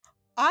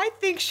I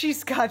think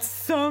she's got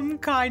some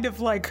kind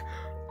of, like,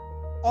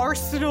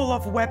 arsenal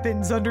of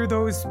weapons under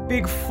those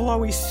big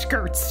flowy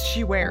skirts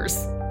she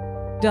wears.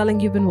 Darling,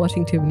 you've been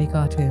watching too many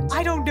cartoons.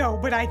 I don't know,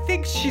 but I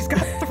think she's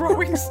got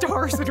throwing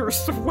stars in her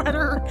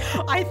sweater.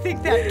 I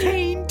think that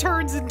cane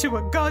turns into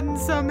a gun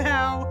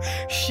somehow.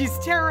 She's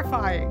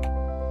terrifying.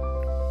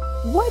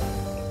 What?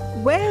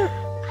 Where?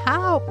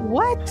 How?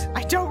 What?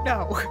 I don't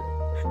know.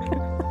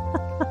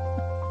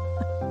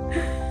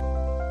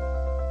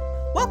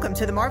 Welcome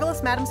to the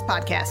Marvelous Madams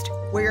podcast.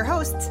 We're your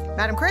hosts,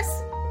 Madam Chris.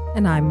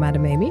 And I'm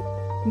Madam Amy.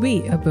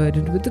 We are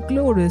burdened with the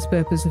glorious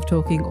purpose of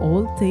talking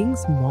all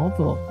things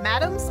Marvel.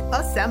 Madams,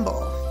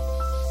 assemble.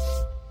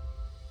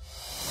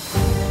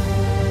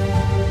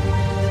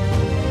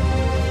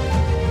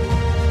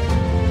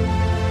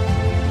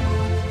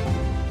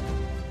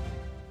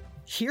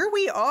 Here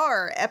we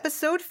are,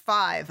 episode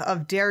 5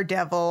 of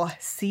Daredevil,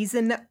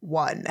 season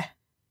 1.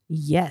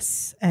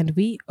 Yes, and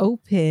we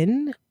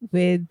open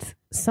with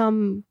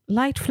some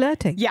light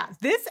flirting. Yeah,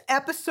 this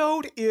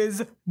episode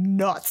is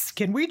nuts.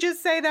 Can we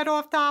just say that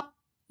off top?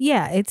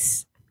 Yeah,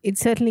 it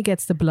certainly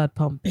gets the blood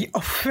pumping.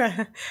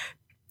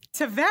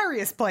 To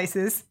various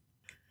places.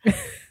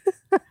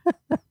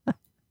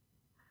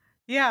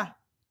 Yeah,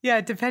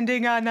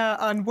 depending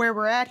on where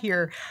we're at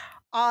here.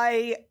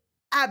 I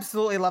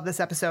absolutely love this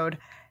episode.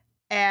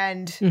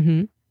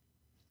 And,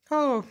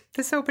 oh,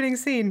 this opening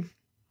scene.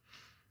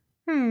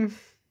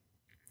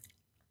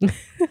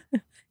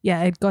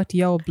 Yeah, it got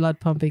your blood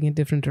pumping in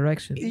different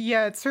directions.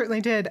 Yeah, it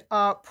certainly did.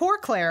 Poor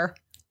Claire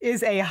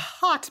is a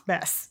hot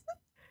mess.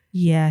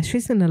 Yeah,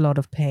 she's in a lot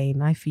of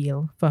pain, I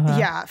feel, for her.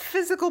 Yeah,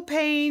 physical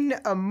pain,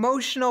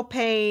 emotional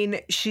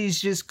pain.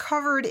 She's just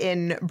covered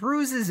in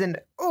bruises and,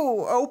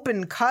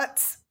 open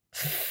cuts.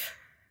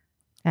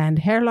 And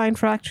hairline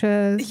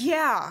fractures.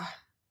 Yeah.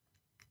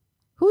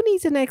 Who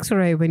needs an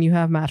x-ray when you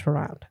have Matt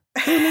around?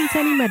 Who needs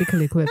any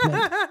medical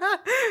equipment?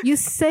 You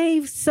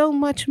save so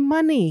much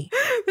money.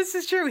 This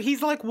is true.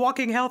 He's like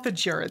walking health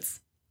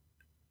insurance.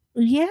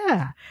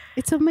 Yeah,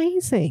 it's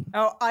amazing.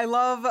 Oh, I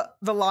love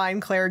the line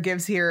Claire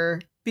gives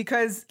here.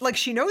 Because, like,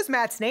 she knows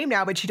Matt's name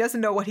now, but she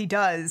doesn't know what he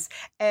does,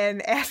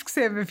 and asks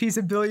him if he's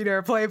a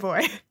billionaire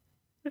playboy.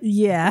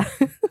 Yeah.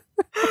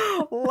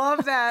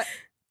 Love that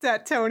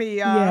Tony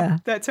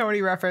that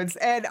Tony reference.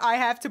 And I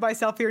have to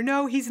myself here,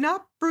 no, he's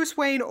not Bruce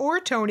Wayne or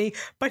Tony,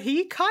 but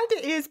he kind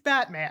of is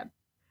Batman.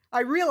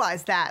 I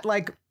realize that.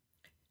 Like,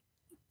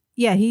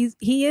 yeah,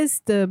 he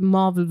is the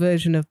Marvel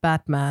version of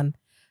Batman.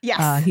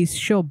 Yes. He's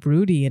sure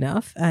broody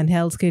enough, and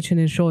Hell's Kitchen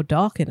is sure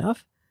dark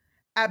enough.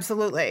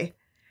 Absolutely.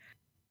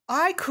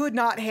 I could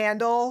not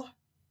handle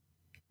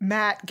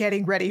Matt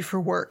getting ready for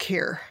work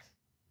here.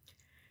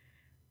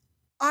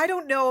 I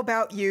don't know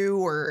about you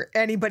or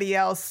anybody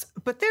else,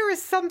 but there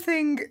is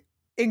something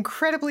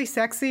incredibly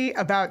sexy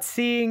about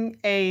seeing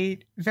a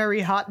very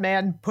hot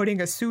man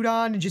putting a suit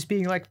on and just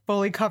being like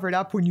fully covered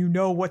up when you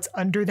know what's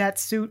under that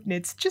suit and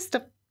it's just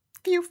a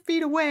few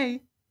feet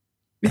away.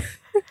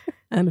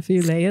 And a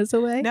few layers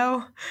away?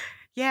 No.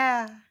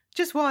 Yeah.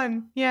 Just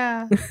one.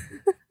 Yeah.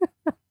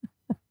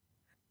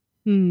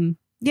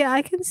 Yeah,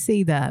 I can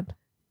see that.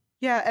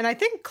 Yeah, and I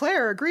think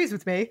Claire agrees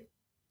with me.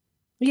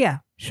 Yeah,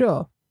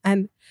 sure.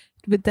 And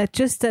with that,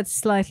 just that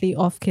slightly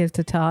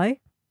off-kilter tie.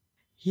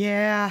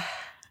 Yeah.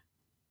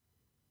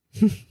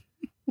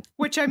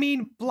 Which, I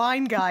mean,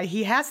 blind guy,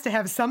 he has to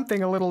have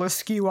something a little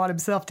askew on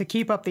himself to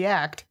keep up the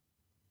act.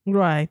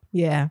 Right,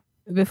 yeah.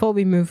 Before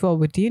we move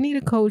forward, do you need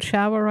a cold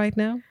shower right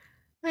now?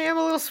 I am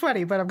a little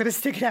sweaty, but I'm going to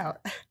stick it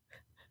out.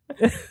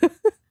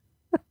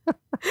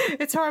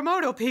 It's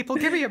hormonal, people.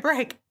 Give me a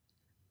break.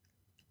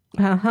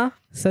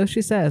 So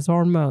she says,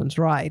 hormones,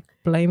 right.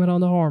 Blame it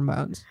on the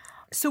hormones.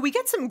 So we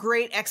get some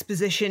great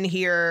exposition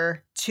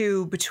here,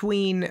 too,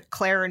 between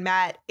Claire and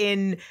Matt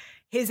in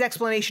his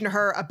explanation to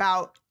her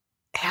about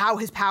how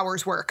his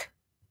powers work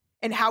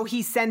and how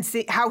he's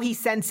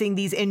sensing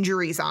these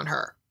injuries on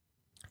her.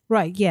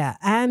 Right, yeah.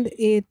 And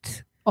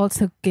it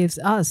also gives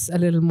us a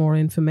little more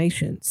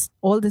information.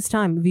 All this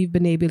time, we've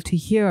been able to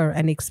hear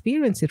and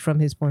experience it from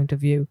his point of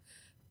view,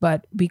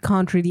 but we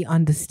can't really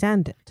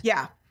understand it.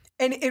 Yeah.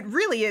 And it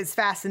really is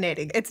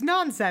fascinating. It's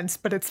nonsense,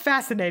 but it's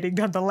fascinating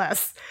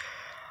nonetheless.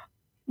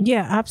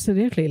 Yeah,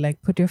 absolutely.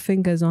 Like put your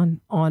fingers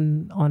on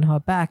her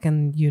back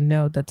and you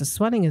know that the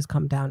swelling has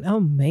come down.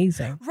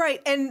 Amazing.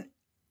 Right. And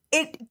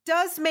it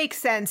does make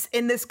sense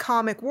in this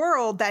comic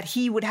world that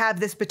he would have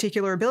this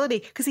particular ability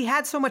because he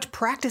had so much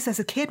practice as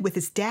a kid with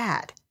his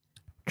dad.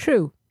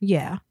 True.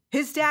 Yeah.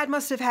 His dad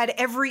must have had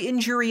every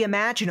injury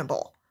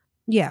imaginable.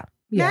 Yeah.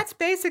 Matt's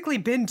basically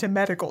been to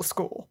medical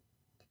school.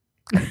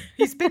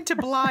 He's been to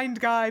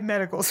blind guy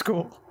medical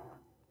school.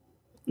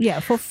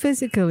 Yeah, for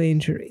physical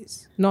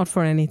injuries, not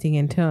for anything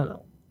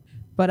internal.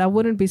 But I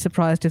wouldn't be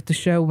surprised if the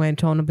show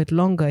went on a bit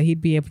longer.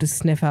 He'd be able to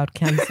sniff out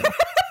cancer.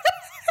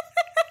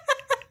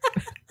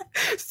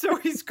 So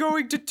he's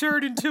going to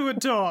turn into a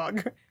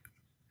dog.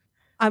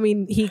 I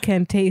mean, he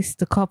can taste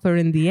the copper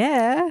in the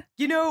air.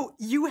 You know,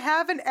 you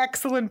have an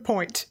excellent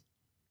point.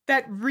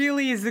 That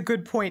really is a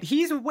good point.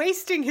 He's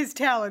wasting his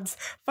talents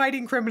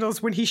fighting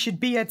criminals when he should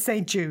be at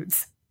St.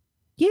 Jude's.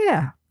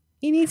 Yeah.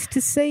 He needs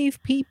to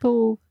save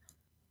people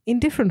in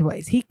different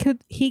ways. He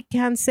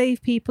can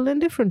save people in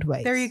different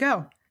ways. There you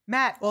go.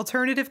 Matt,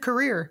 alternative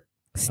career.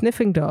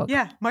 Sniffing dog.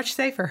 Yeah, much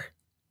safer.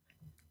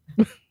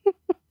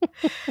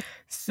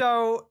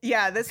 So,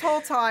 yeah, this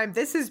whole time,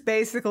 this is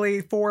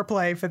basically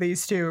foreplay for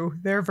these two,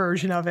 their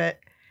version of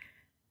it.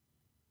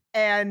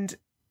 And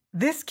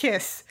this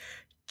kiss,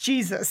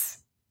 Jesus.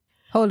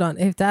 Hold on.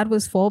 If that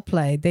was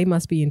foreplay, they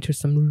must be into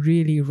some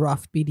really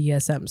rough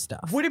BDSM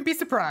stuff. Wouldn't be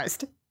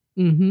surprised.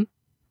 Mm-hmm.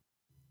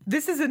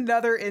 This is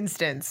another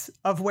instance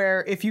of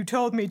where if you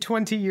told me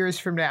 20 years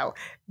from now,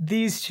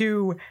 these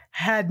two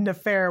had an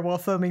affair while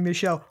filming the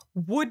show,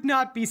 would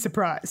not be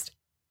surprised.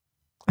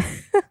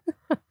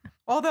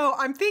 Although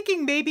I'm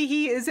thinking maybe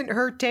he isn't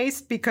her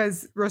taste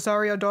because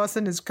Rosario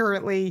Dawson is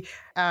currently,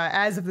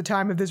 as of the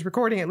time of this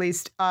recording at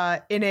least,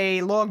 in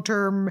a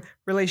long-term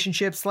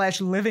relationship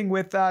 / living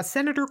with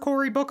Senator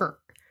Cory Booker.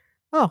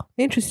 Oh,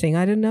 interesting.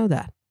 I didn't know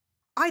that.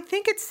 I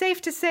think it's safe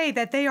to say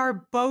that they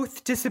are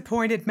both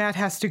disappointed Matt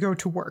has to go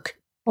to work.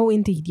 Oh,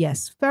 indeed,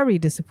 yes. Very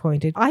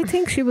disappointed. I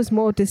think she was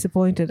more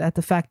disappointed at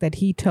the fact that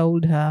he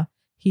told her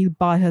he'll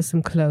buy her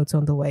some clothes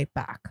on the way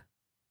back.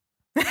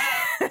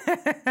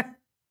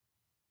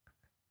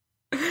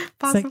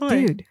 Possibly. It's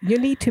like, dude, you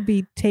need to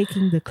be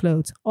taking the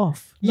clothes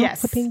off, not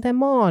putting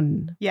them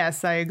on.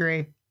 Yes, I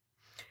agree.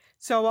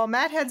 So while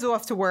Matt heads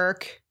off to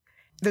work,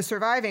 the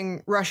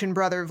surviving Russian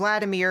brother,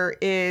 Vladimir,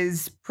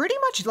 is pretty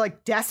much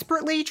like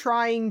desperately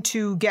trying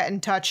to get in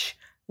touch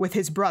with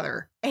his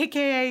brother,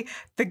 aka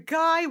the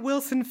guy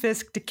Wilson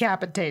Fisk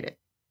decapitated.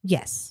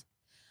 Yes.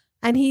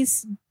 And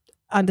he's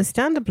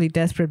understandably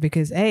desperate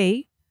because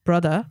A,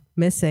 brother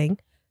missing,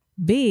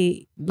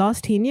 B,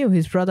 last he knew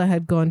his brother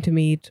had gone to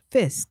meet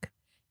Fisk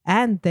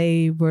and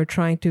they were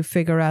trying to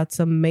figure out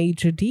some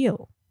major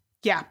deal.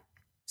 Yeah.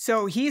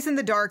 So he's in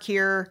the dark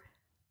here,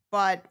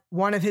 but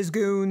one of his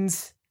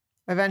goons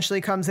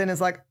eventually comes in and is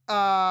like,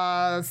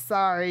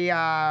 sorry,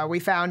 we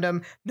found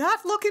him. Not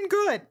looking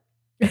good.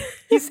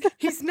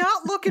 He's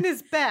not looking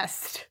his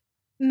best.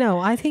 No,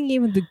 I think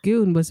even the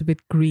goon was a bit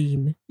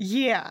green.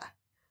 Yeah.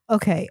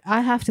 Okay, I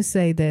have to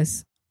say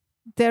this.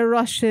 They're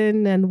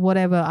Russian and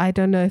whatever. I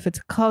don't know if it's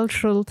a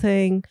cultural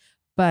thing,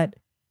 but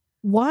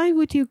why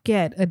would you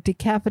get a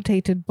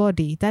decapitated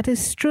body that is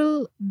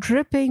still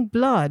dripping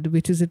blood,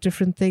 which is a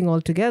different thing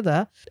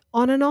altogether,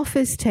 on an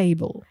office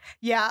table?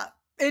 Yeah,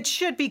 it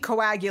should be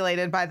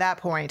coagulated by that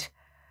point.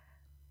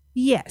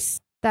 Yes,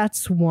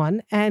 that's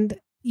one. And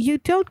you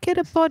don't get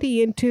a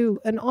body into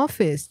an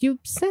office. You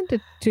send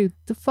it to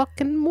the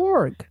fucking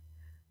morgue.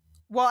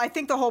 Well, I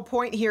think the whole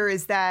point here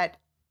is that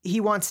he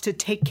wants to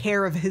take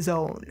care of his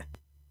own.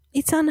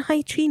 It's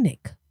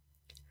unhygienic.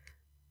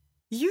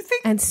 You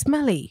think... And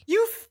smelly.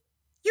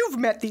 You've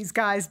met these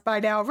guys by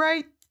now,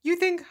 right? You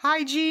think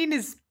hygiene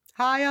is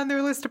high on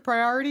their list of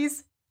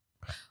priorities?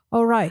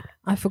 Oh, right.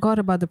 I forgot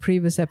about the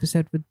previous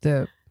episode with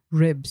the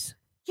ribs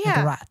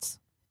and the rats.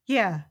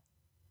 Yeah.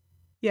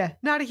 Yeah,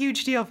 not a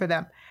huge deal for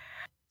them.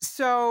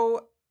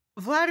 So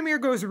Vladimir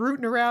goes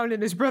rooting around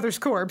in his brother's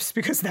corpse,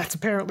 because that's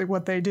apparently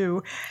what they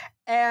do,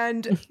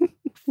 and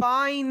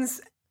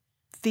finds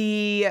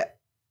the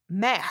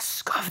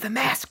mask of the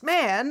masked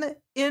man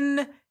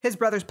in his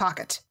brother's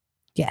pocket.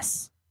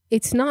 Yes.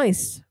 It's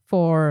nice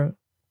for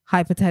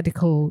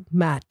hypothetical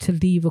Matt to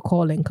leave a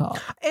calling card.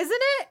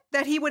 Isn't it?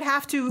 That he would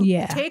have to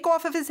take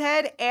off of his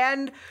head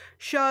and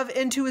shove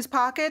into his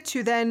pocket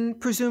to then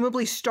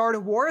presumably start a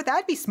war?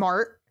 That'd be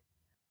smart.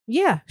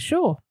 Yeah,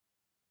 sure.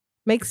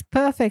 Makes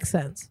perfect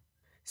sense.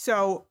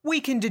 So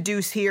we can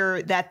deduce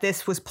here that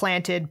this was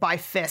planted by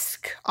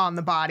Fisk on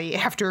the body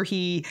after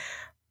he,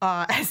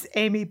 as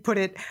Amy put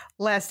it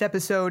last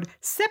episode,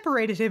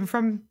 separated him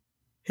from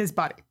his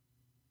body.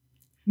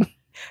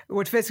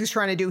 What Fisk is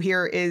trying to do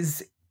here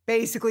is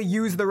basically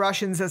use the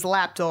Russians as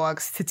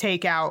lapdogs to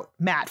take out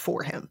Matt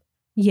for him.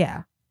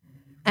 Yeah.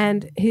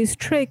 And his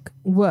trick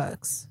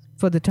works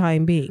for the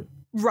time being.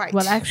 Right.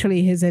 Well,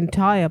 actually, his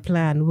entire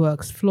plan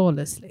works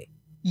flawlessly.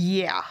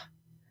 Yeah.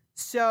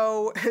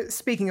 So,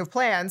 speaking of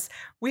plans,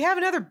 we have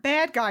another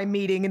bad guy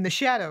meeting in the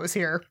shadows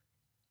here.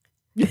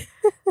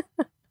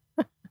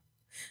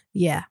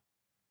 Yeah.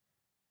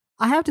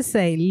 I have to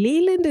say,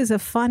 Leland is a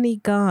funny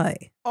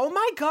guy. Oh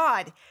my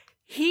God.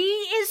 He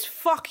is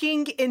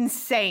fucking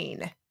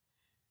insane.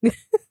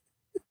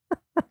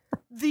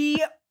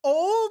 The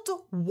old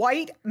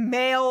white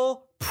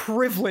male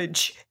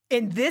privilege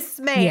in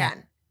this man. Yeah.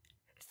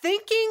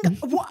 Thinking,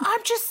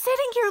 I'm just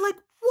sitting here like,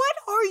 what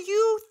are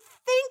you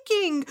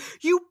thinking,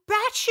 you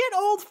batshit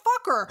old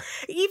fucker?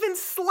 Even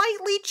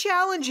slightly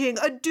challenging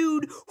a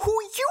dude who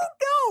you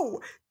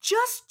know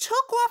just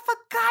took off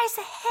a guy's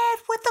head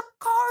with a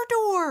car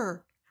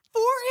door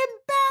for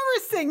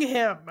embarrassing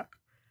him.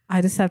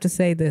 I just have to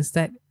say this,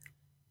 that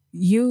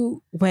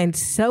you went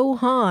so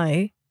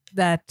high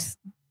that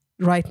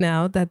right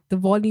now that the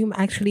volume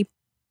actually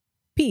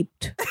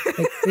peeped.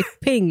 Like, it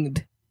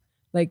pinged.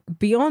 Like,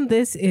 beyond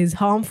this is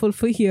harmful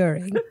for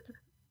hearing.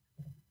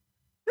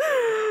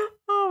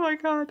 my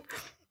God.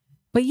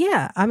 But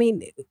yeah, I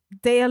mean,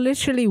 they are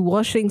literally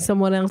washing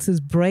someone else's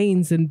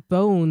brains and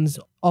bones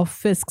off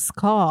Fisk's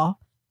car,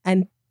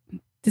 and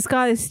this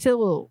guy is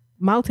still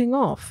mouthing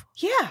off.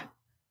 Yeah.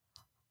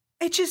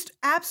 It just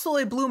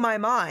absolutely blew my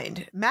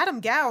mind.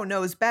 Madame Gao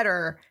knows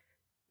better,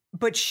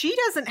 but she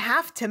doesn't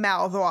have to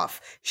mouth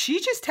off. She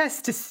just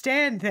has to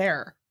stand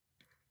there.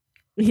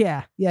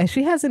 Yeah,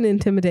 she has an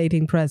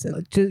intimidating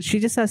presence. She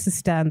just has to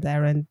stand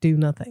there and do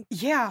nothing.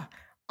 Yeah.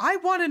 I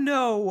want to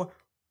know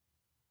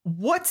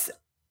what's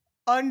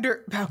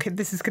under... Okay,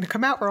 this is going to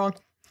come out wrong.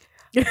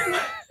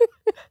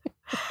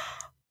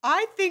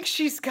 I think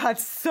she's got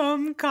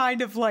some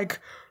kind of like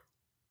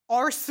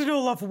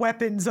arsenal of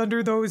weapons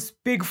under those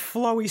big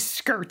flowy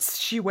skirts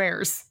she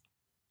wears.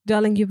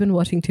 Darling, you've been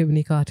watching too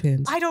many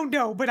cartoons. I don't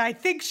know, but I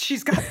think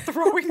she's got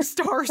throwing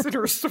stars in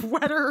her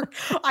sweater.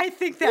 I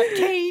think that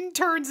cane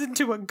turns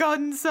into a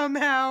gun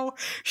somehow.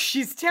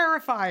 She's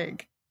terrifying.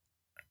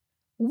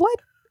 What?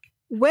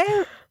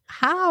 Where?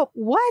 How?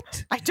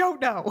 What? I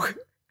don't know.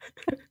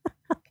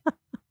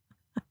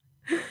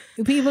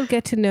 We will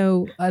get to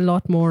know a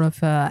lot more of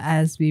her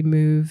as we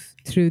move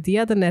through the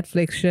other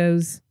Netflix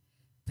shows,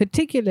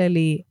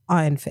 particularly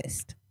Iron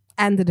Fist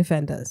and The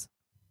Defenders.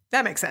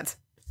 That makes sense.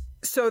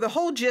 So the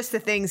whole gist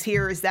of things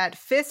here is that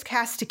Fisk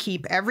has to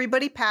keep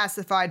everybody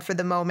pacified for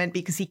the moment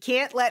because he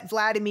can't let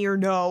Vladimir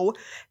know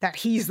that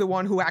he's the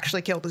one who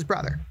actually killed his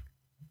brother.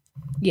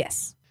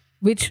 Yes.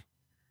 Which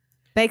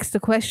begs the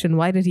question,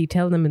 why did he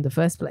tell them in the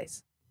first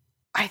place?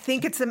 I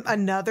think it's I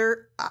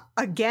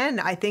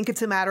think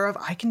it's a matter of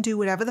I can do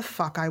whatever the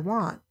fuck I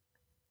want.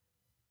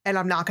 And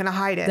I'm not going to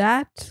hide it.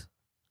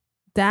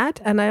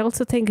 That, and I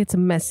also think it's a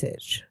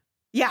message.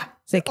 Yeah,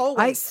 it's like,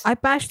 always. I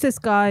bashed this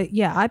guy.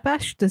 Yeah, I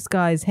bashed this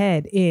guy's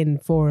head in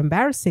for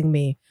embarrassing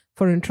me,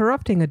 for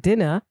interrupting a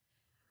dinner.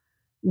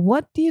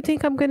 What do you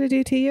think I'm going to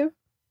do to you?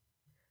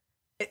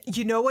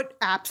 You know what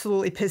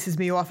absolutely pisses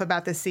me off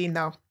about this scene,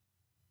 though?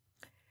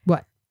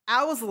 What?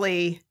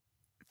 Owsley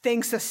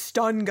thinks a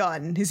stun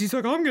gun, he's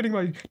like, I'm getting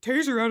my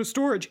taser out of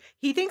storage.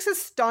 He thinks a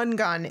stun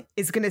gun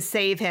is going to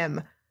save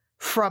him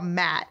from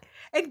Matt.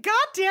 And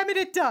God damn it,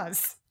 it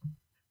does.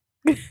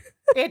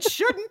 It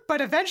shouldn't, but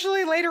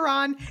eventually later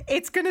on,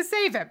 it's going to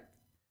save him.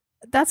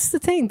 That's the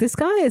thing. This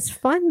guy is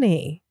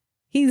funny.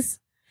 He's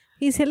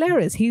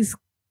hilarious. He's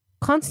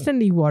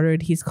constantly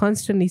worried. He's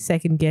constantly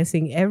second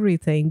guessing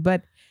everything,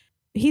 but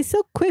he's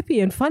so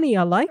quippy and funny.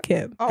 I like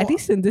him, at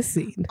least in this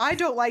scene. I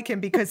don't like him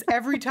because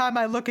every time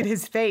I look at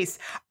his face,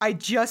 I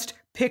just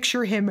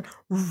picture him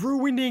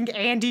ruining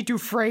Andy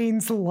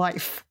Dufresne's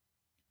life.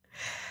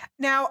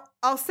 Now,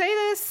 I'll say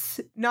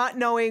this, not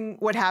knowing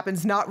what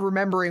happens, not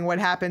remembering what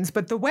happens,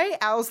 but the way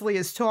Owsley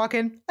is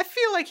talking, I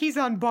feel like he's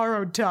on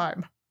borrowed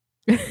time.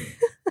 I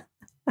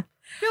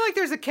feel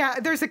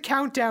like there's a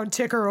countdown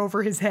ticker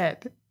over his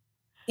head.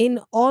 In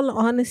all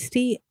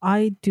honesty,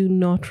 I do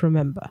not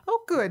remember.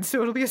 Oh, good.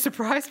 So it'll be a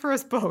surprise for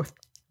us both.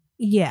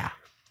 Yeah.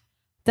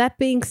 That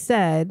being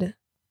said,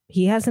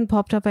 he hasn't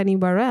popped up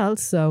anywhere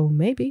else, so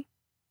maybe.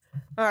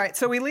 All right.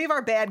 So we leave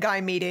our bad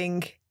guy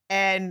meeting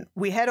and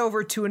we head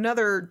over to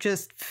another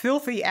just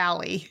filthy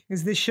alley,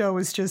 because this show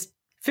is just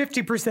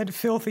 50%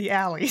 filthy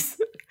alleys.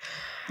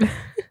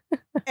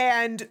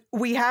 And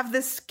we have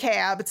this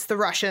cab. It's the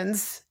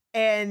Russians.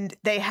 And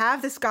they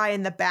have this guy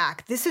in the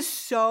back. This is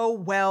so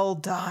well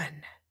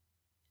done.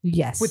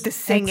 Yes. With the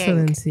singing.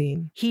 Excellent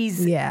scene. He's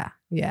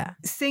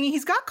singing.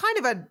 He's got kind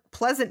of a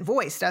pleasant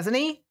voice, doesn't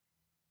he?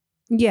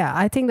 Yeah,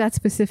 I think that's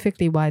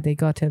specifically why they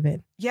got him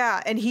in.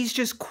 Yeah, and he's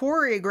just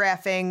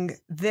choreographing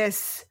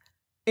this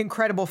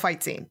incredible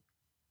fight scene.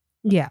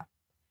 Yeah.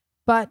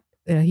 But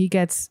he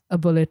gets a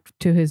bullet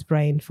to his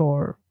brain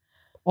for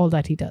all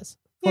that he does,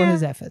 for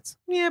his efforts.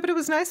 Yeah, but it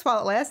was nice while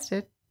it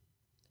lasted.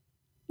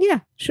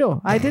 Yeah,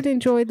 sure. I did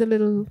enjoy the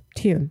little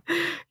tune.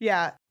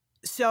 Yeah.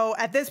 So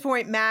at this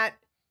point, Matt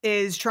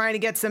is trying to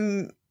get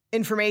some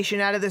information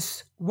out of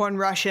this one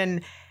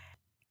Russian,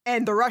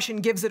 and the Russian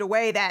gives it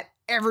away that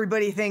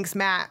everybody thinks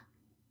Matt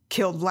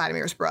killed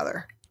Vladimir's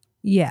brother.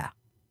 Yeah.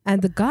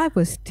 And the guy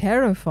was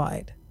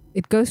terrified.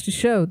 It goes to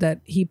show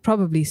that he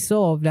probably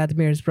saw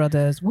Vladimir's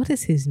brother's... What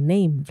is his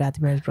name,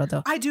 Vladimir's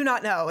brother? I do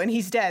not know, and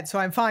he's dead, so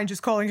I'm fine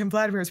just calling him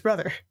Vladimir's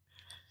brother.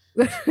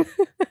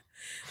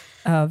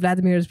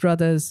 Vladimir's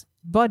brother's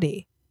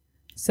body.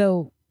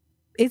 So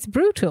it's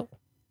brutal.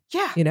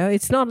 Yeah. You know,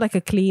 it's not like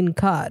a clean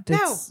cut.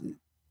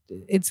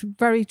 It's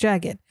very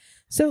jagged.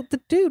 So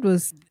the dude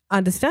was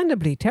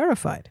understandably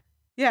terrified.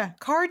 Yeah.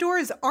 Car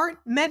doors aren't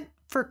meant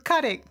for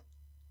cutting.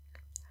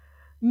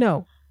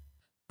 No.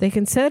 They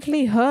can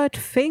certainly hurt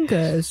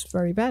fingers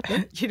very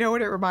badly. You know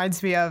what it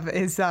reminds me of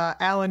is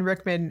Alan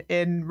Rickman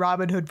in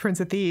Robin Hood,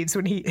 Prince of Thieves,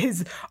 when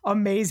his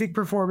amazing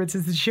performance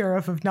as the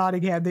sheriff of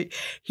Nottingham, that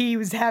he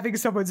was having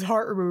someone's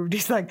heart removed.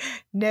 He's like,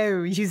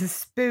 no, use a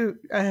spoon.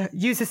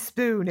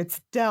 It's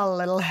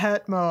dull. It'll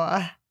hurt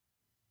more.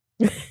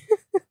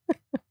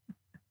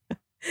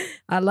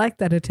 I like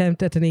that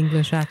attempt at an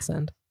English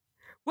accent.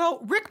 Well,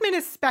 Rickman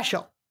is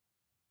special.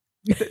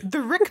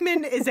 The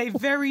Rickman is a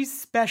very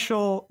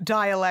special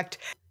dialect.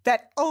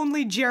 that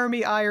only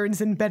Jeremy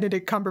Irons and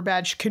Benedict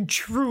Cumberbatch can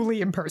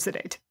truly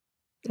impersonate.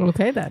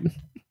 Okay, then.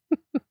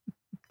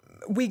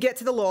 We get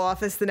to the law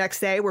office the next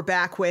day. We're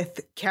back with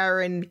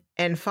Karen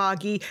and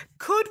Foggy.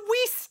 Could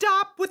we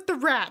stop with the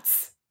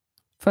rats?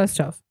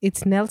 First off,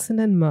 it's Nelson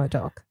and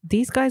Murdoch.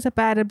 These guys are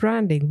bad at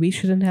branding. We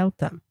shouldn't help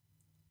them.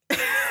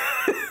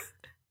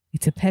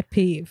 It's a pet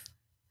peeve.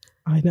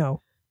 I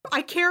know.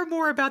 I care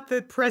more about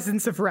the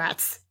presence of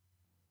rats.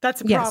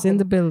 That's a yes, problem. in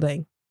the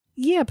building.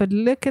 Yeah, but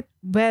look at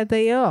where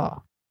they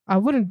are. I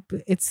wouldn't.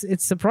 It's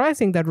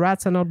surprising that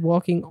rats are not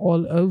walking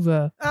all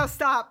over. Oh,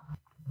 stop.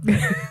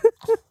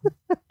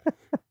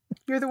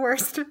 You're the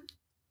worst.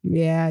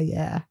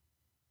 Yeah.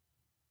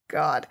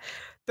 God.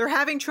 They're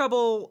having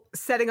trouble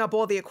setting up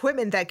all the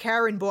equipment that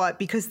Karen bought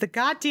because the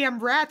goddamn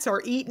rats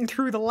are eating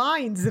through the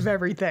lines of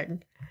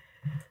everything.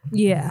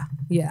 Yeah.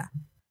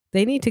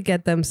 They need to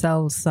get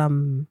themselves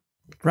some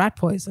rat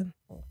poison.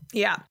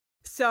 Yeah.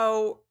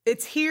 So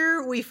it's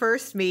here we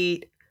first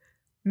meet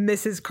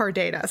Mrs.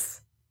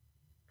 Cardenas.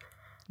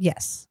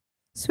 Yes.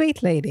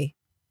 Sweet lady.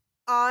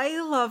 I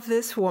love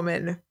this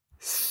woman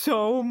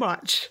so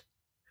much.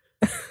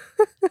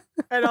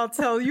 And I'll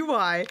tell you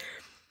why.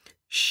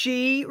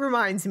 She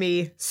reminds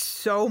me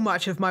so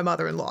much of my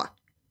mother-in-law.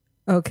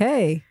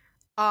 Okay.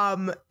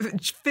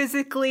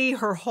 Physically,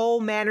 her whole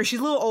manner, she's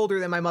a little older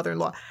than my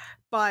mother-in-law,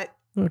 but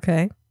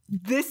okay.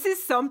 This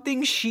is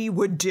something she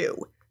would do.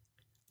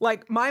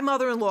 Like, my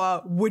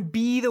mother-in-law would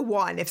be the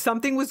one, if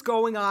something was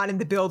going on in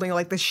the building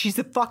like this, she's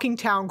a fucking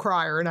town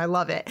crier, and I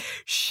love it.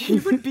 She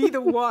would be the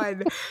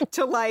one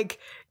to, like,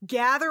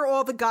 gather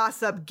all the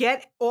gossip,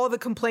 get all the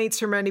complaints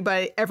from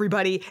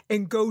everybody,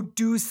 and go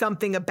do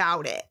something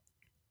about it.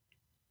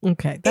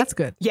 Okay, that's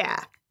good. Yeah.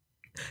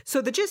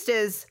 So the gist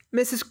is,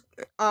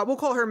 we'll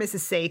call her Mrs.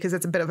 C, because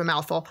it's a bit of a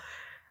mouthful.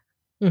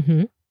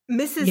 Mm-hmm.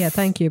 Mrs. Yeah,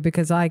 thank you,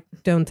 because I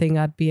don't think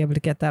I'd be able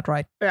to get that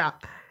right. Yeah.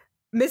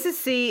 Mrs.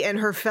 C and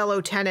her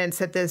fellow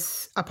tenants at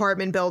this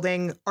apartment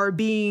building are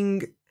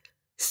being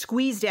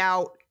squeezed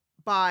out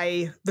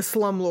by the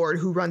slumlord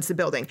who runs the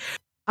building.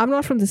 I'm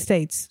not from the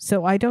States,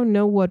 so I don't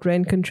know what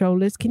rent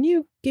control is. Can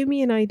you give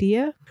me an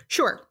idea?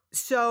 Sure.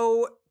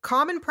 So,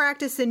 common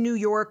practice in New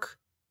York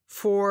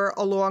for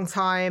a long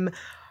time.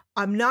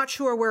 I'm not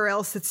sure where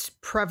else it's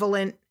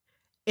prevalent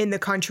in the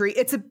country.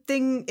 It's a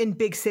thing in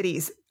big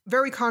cities.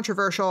 Very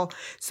controversial.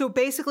 So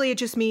basically, it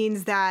just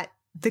means that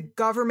the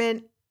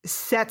government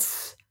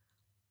sets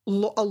a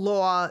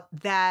law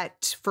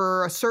that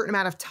for a certain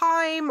amount of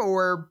time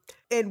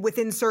and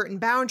within certain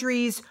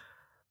boundaries,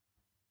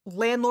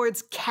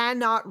 landlords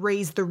cannot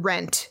raise the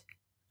rent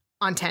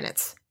on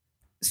tenants.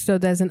 So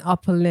there's an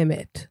upper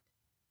limit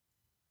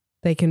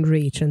they can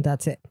reach, and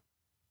that's it.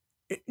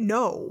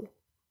 No.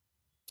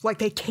 Like,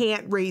 they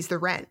can't raise the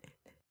rent.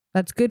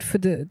 That's good for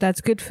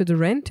the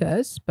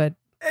renters, but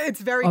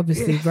it's very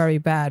obviously very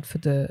bad for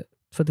the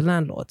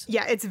landlords.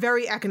 Yeah, it's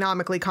very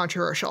economically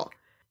controversial.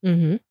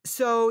 Mm-hmm.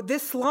 So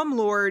this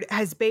slumlord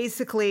has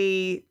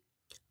basically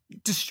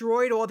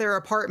destroyed all their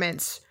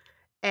apartments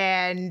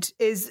and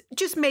is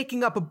just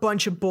making up a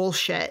bunch of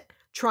bullshit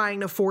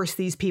trying to force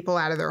these people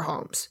out of their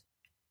homes.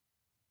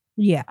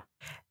 Yeah.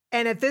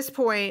 And at this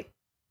point,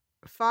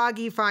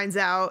 Foggy finds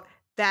out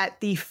that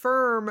the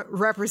firm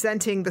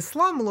representing the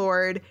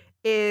slumlord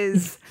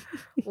is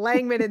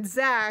Langman and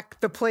Zach,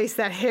 the place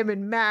that him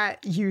and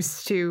Matt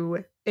used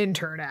to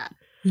intern at.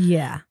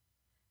 Yeah.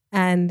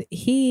 And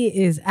he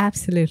is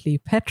absolutely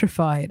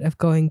petrified of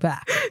going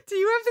back. Do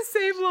you have the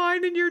same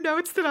line in your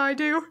notes that I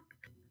do?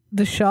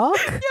 The shark?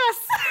 Yes.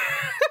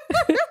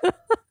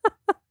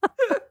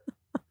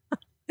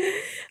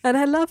 And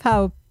I love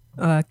how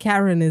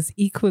Karen is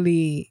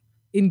equally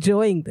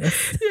enjoying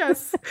this.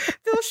 Yes.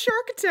 The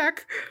shark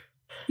attack.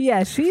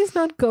 Yeah, she's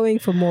not going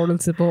for moral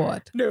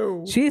support.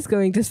 No. She's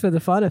going just for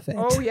the fun of it.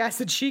 Oh, yes,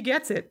 and she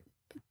gets it.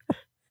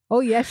 Oh,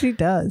 yes, she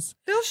does.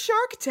 Bill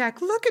Shark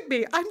Attack, look at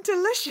me. I'm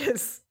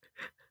delicious.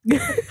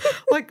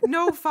 Like,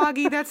 no,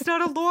 Foggy, that's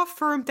not a law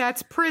firm.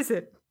 That's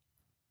prison.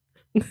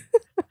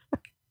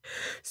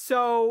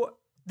 So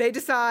they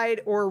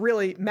decide, or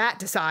really Matt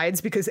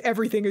decides, because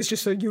everything is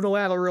just a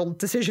unilateral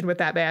decision with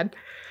that man.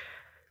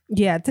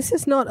 Yeah, this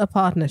is not a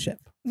partnership.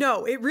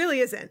 No, it really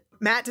isn't.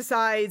 Matt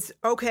decides,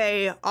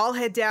 okay, I'll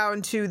head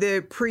down to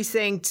the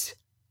precinct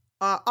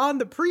on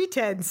the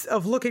pretense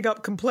of looking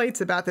up complaints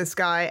about this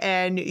guy,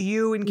 and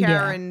you and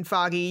Karen,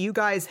 Foggy, you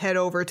guys head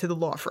over to the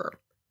law firm.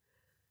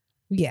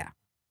 Yeah.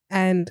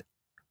 And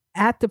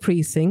at the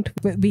precinct,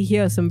 we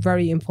hear some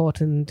very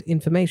important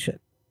information.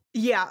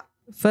 Yeah.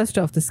 First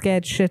off, the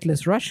scared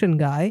shitless Russian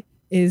guy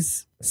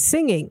is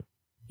singing.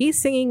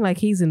 He's singing like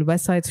he's in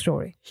West Side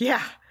Story.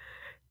 Yeah.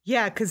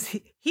 Yeah, because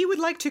he would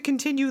like to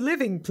continue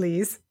living,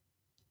 please.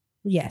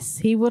 Yes,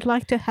 he would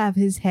like to have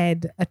his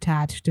head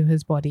attached to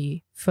his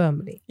body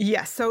firmly.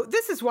 Yes, so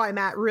this is why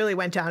Matt really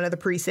went down to the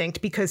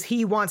precinct, because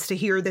he wants to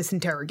hear this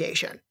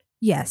interrogation.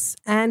 Yes,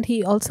 and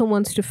he also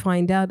wants to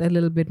find out a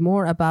little bit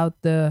more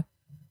about the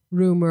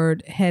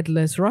rumored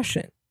headless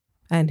Russian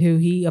and who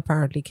he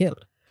apparently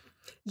killed.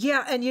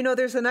 Yeah, and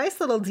there's a nice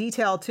little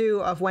detail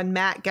too of when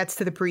Matt gets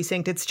to the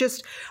precinct. It's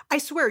just, I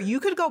swear, you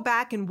could go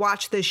back and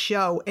watch this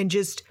show and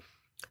just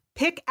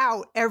pick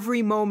out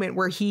every moment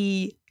where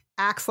he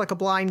acts like a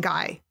blind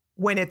guy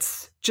when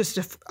it's just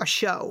a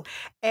show.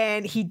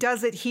 And he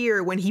does it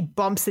here when he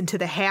bumps into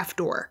the half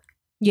door.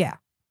 Yeah.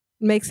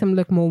 Makes him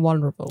look more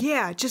vulnerable.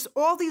 Yeah, just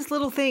all these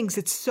little things.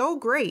 It's so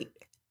great.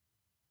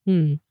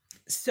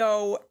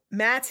 So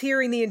Matt's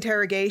hearing the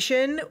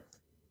interrogation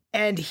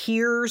and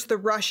hears the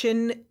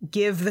Russian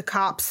give the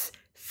cops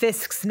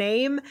Fisk's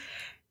name.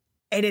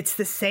 And it's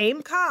the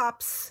same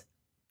cops.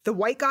 The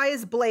white guy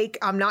is Blake.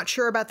 I'm not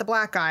sure about the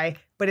black guy,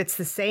 but it's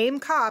the same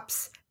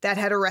cops that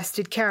had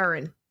arrested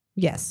Karen.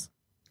 Yes.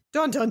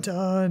 Dun, dun,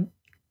 dun.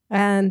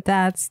 And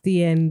that's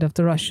the end of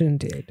the Russian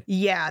dude.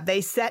 Yeah,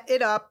 they set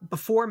it up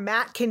before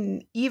Matt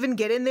can even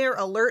get in there,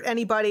 alert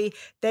anybody.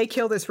 They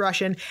kill this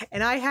Russian.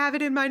 And I have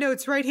it in my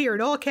notes right here in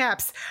all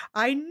caps.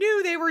 I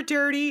knew they were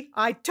dirty.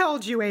 I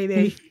told you,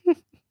 Amy.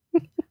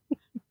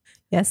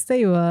 Yes,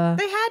 they were.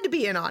 They had to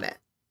be in on it.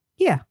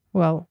 Yeah,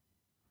 well,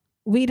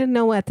 we didn't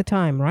know at the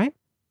time, right?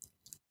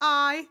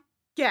 I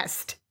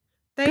guessed.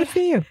 Good for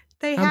you.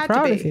 They I'm had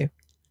proud to of be. you.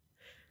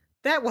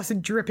 That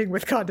wasn't dripping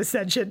with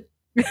condescension.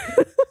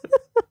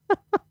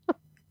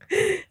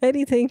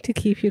 Anything to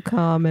keep you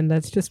calm, and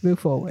let's just move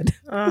forward.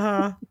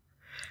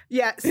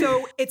 Yeah,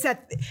 so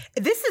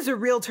this is a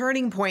real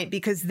turning point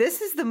because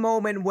this is the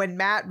moment when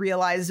Matt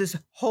realizes,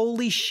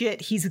 holy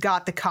shit, he's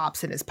got the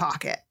cops in his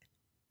pocket.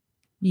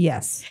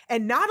 Yes.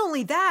 And not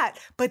only that,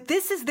 but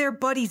this is their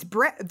buddy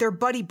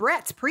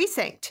Brett's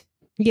precinct.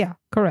 Yeah,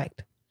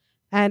 correct.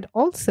 And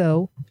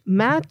also,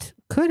 Matt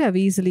could have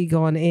easily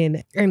gone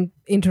in and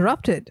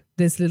interrupted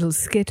this little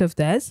skit of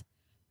theirs,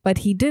 but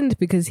he didn't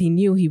because he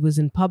knew he was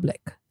in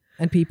public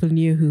and people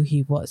knew who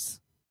he was.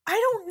 I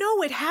don't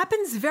know. It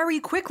happens very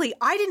quickly.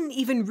 I didn't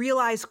even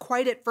realize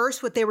quite at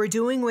first what they were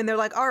doing when they're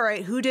like, all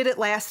right, who did it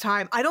last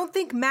time? I don't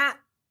think Matt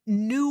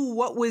knew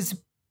what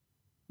was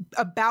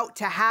about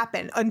to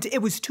happen.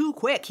 It was too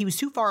quick. He was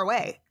too far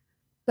away.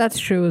 That's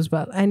true as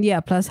well. And yeah,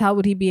 plus how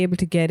would he be able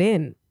to get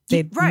in?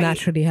 They'd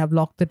naturally have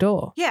locked the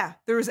door. Yeah,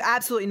 there was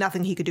absolutely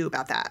nothing he could do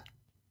about that.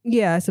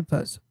 Yeah, I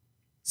suppose.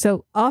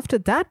 So after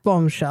that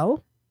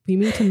bombshell, we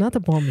meet another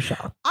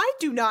bombshell. I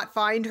do not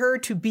find her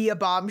to be a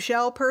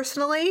bombshell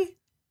personally.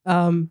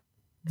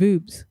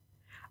 Boobs.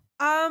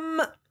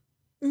 No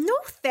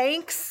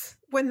thanks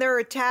when they're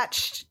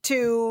attached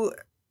to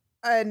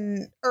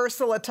an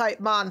Ursula type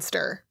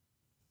monster.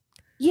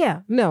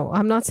 Yeah, no,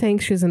 I'm not saying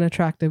she's an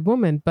attractive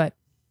woman, but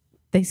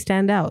they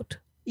stand out.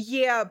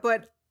 Yeah,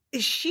 but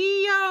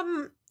she,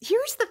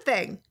 here's the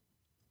thing.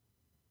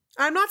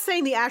 I'm not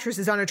saying the actress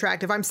is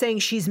unattractive. I'm saying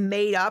she's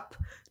made up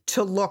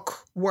to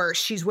look worse.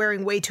 She's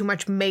wearing way too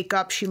much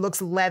makeup. She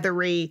looks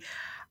leathery.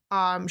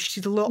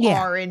 She's a little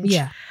orange.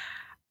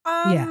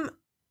 Yeah.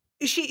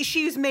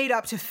 She's made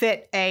up to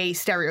fit a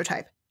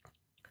stereotype.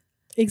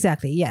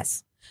 Exactly,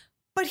 yes.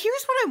 But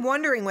here's what I'm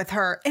wondering with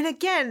her. And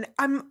again,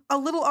 I'm a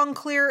little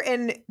unclear,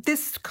 and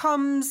this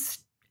comes...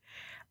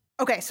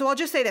 Okay, so I'll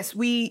just say this.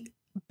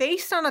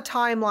 Based on a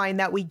timeline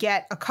that we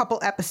get a couple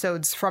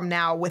episodes from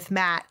now with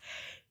Matt,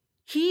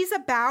 he's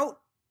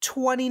about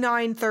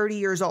 29, 30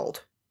 years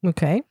old.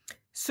 Okay.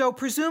 So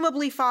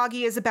presumably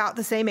Foggy is about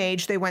the same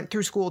age. They went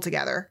through school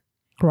together.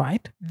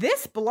 Right.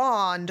 This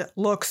blonde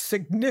looks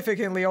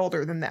significantly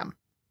older than them.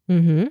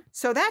 Mm-hmm.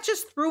 So that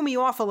just threw me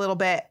off a little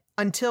bit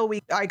until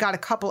I got a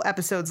couple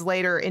episodes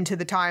later into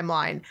the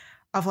timeline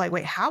of like,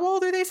 wait, how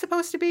old are they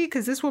supposed to be?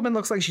 Because this woman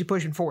looks like she's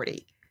pushing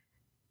 40.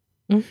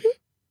 Mm-hmm.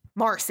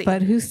 Marcy.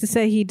 But who's to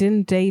say he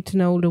didn't date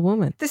an older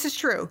woman? This is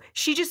true.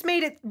 She just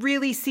made it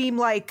really seem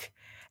like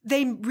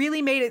they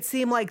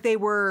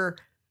were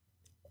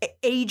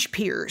age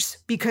peers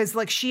because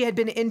like she had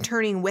been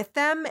interning with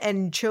them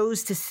and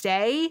chose to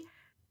stay.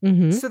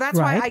 Mm-hmm. So that's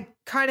why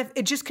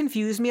it just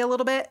confused me a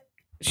little bit.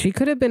 She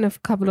could have been a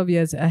couple of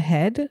years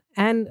ahead.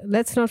 And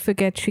let's not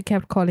forget, she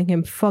kept calling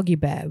him Foggy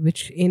Bear,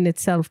 which in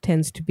itself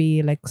tends to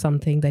be like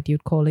something that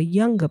you'd call a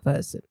younger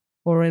person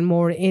or a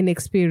more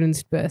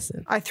inexperienced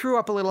person. I threw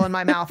up a little in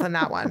my mouth on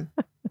that one.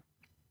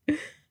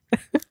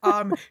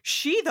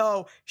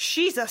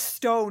 She's a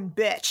stone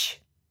bitch.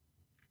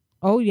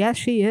 Oh, yeah,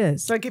 she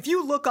is. Like if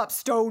you look up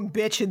stone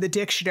bitch in the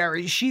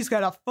dictionary, she's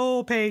got a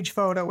full page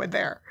photo in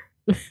there.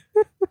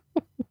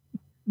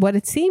 What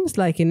it seems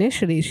like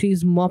initially,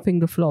 she's mopping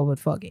the floor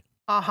with Foggy.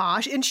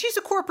 Uh-huh. And she's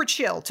a corporate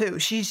shill, too.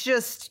 She's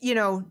just,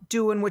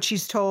 doing what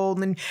she's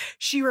told. And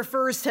she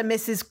refers to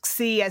Mrs.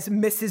 C as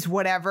Mrs.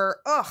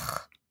 whatever. Ugh.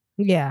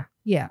 Yeah.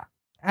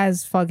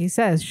 As Foggy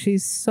says,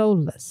 she's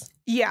soulless.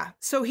 Yeah.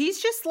 So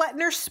he's just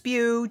letting her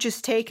spew,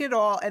 just take it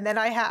all. And then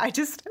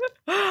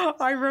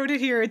I wrote it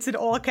here. It's in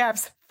all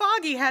caps.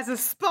 Foggy has a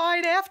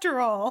spine after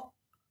all.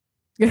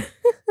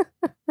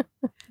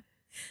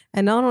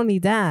 And not only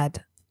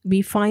that,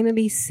 we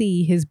finally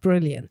see his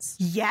brilliance.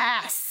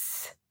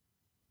 Yes.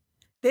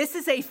 This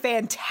is a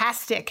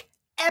fantastic,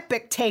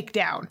 epic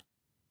takedown.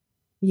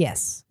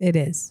 Yes, it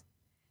is.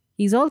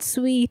 He's all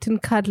sweet and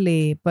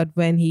cuddly, but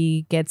when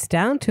he gets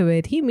down to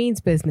it, he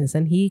means business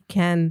and he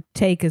can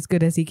take as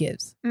good as he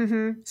gives.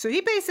 So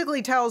he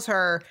basically tells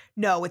her,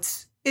 no,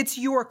 it's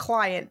your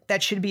client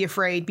that should be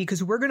afraid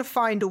because we're going to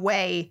find a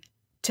way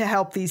to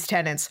help these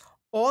tenants.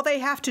 All they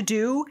have to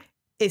do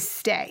is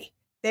stay.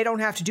 They don't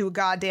have to do a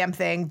goddamn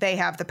thing. They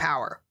have the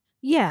power.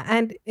 Yeah,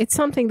 and it's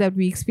something that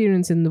we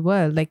experience in the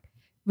world. Like,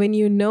 when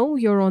you know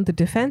you're on the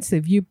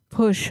defensive, you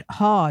push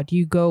hard,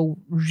 you go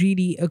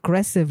really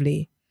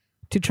aggressively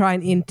to try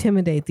and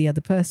intimidate the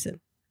other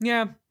person.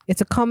 Yeah. It's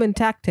a common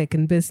tactic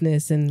in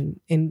business and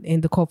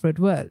in the corporate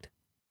world.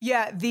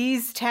 Yeah,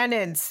 these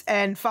tenants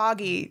and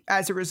Foggy,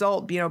 as a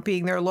result,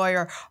 being their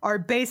lawyer, are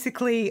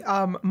basically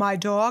my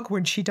dog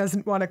when she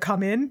doesn't want to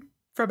come in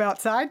from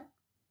outside.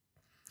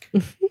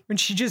 When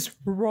she just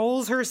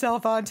rolls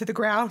herself onto the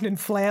ground and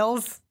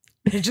flails.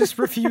 It just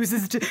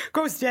refuses to,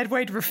 goes dead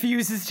weight,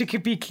 refuses to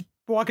be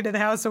walking to the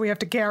house, so we have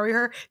to carry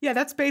her. Yeah,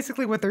 that's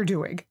basically what they're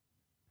doing.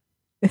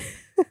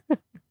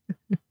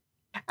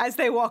 As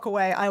they walk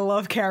away, I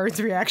love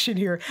Karen's reaction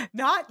here.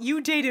 Not,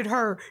 you dated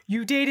her,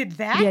 you dated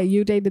that? Yeah,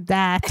 you dated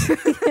that.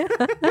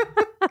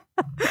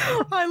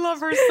 I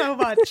love her so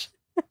much.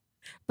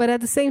 But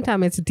at the same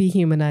time, it's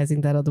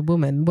dehumanizing that other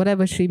woman.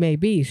 Whatever she may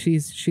be,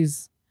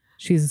 she's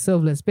a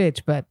soulless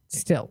bitch, but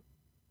still.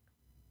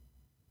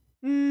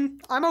 I'm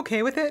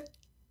okay with it.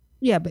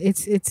 Yeah, but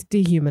it's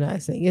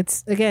dehumanizing.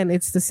 It's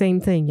the same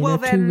thing. You know,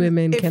 two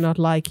women cannot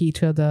like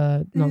each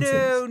other.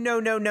 Nonsense. No.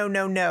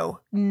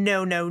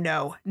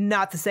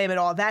 Not the same at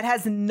all. That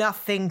has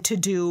nothing to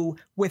do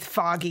with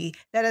Foggy.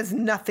 That has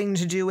nothing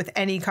to do with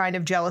any kind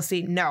of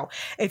jealousy. No.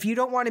 If you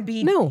don't want to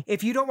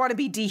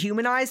be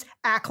dehumanized,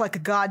 act like a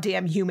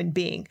goddamn human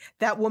being.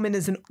 That woman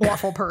is an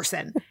awful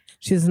person.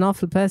 She's an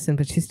awful person,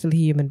 but she's still a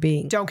human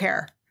being. Don't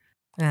care.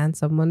 And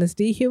someone is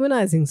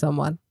dehumanizing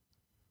someone.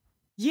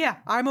 Yeah,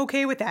 I'm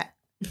okay with that.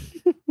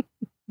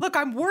 Look,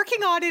 I'm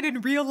working on it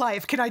in real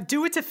life. Can I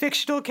do it to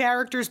fictional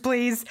characters,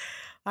 please?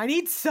 I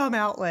need some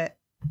outlet.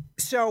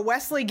 So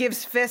Wesley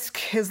gives Fisk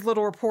his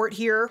little report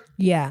here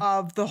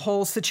of the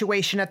whole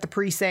situation at the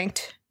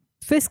precinct.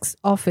 Fisk's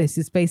office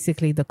is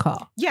basically the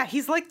car. Yeah,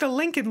 he's like the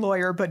Lincoln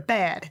lawyer, but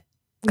bad.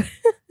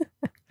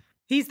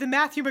 He's the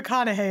Matthew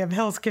McConaughey of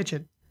Hell's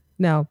Kitchen.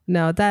 No,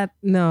 that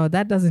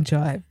doesn't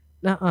jive.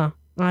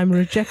 I'm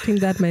rejecting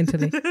that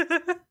mentally.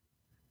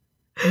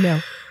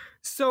 No.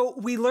 So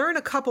we learn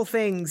a couple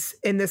things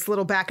in this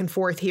little back and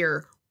forth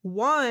here.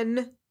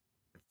 One,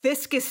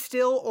 Fisk is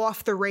still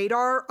off the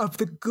radar of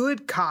the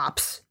good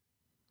cops.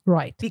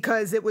 Right.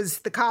 Because it was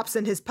the cops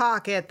in his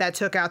pocket that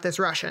took out this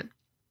Russian.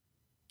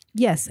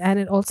 Yes, and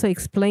it also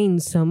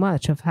explains so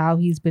much of how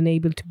he's been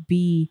able to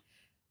be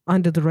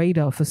under the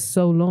radar for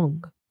so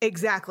long.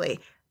 Exactly.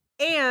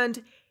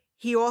 And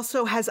he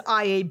also has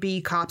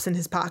IAB cops in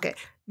his pocket.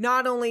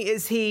 Not only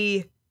is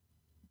he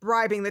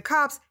bribing the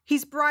cops,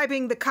 he's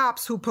bribing the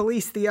cops who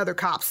police the other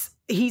cops.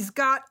 He's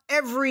got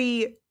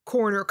every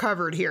corner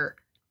covered here.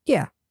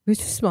 Yeah, which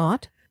is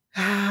smart.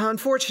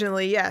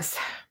 Unfortunately, yes.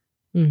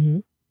 Mm-hmm.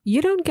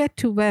 You don't get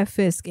to where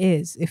Fisk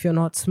is if you're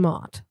not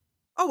smart.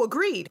 Oh,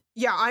 agreed.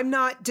 Yeah, I'm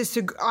not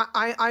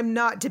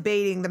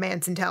debating the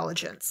man's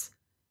intelligence.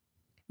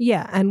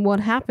 Yeah, and what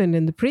happened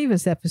in the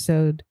previous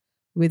episode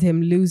with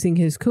him losing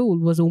his cool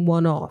was a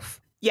one-off.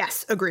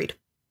 Yes, agreed.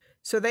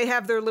 So they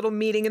have their little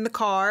meeting in the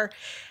car,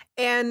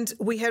 and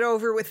we head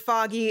over with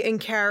Foggy and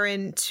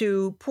Karen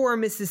to poor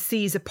Mrs.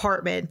 C's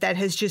apartment that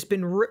has just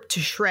been ripped to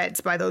shreds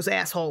by those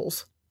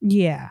assholes.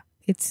 Yeah,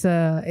 it's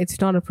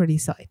not a pretty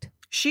sight.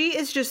 She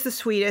is just the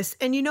sweetest,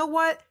 and you know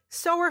what?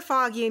 So are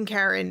Foggy and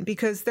Karen,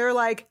 because they're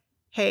like,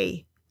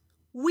 hey,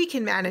 we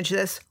can manage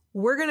this.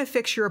 We're going to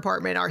fix your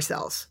apartment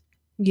ourselves.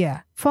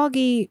 Yeah,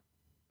 Foggy,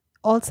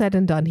 all said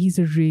and done, he's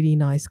a really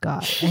nice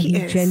guy, and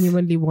he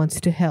genuinely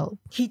wants to help.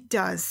 He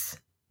does.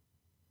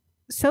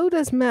 So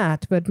does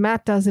Matt, but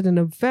Matt does it in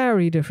a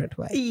very different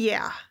way.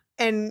 Yeah.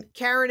 And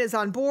Karen is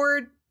on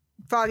board.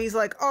 Foggy's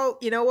like, oh,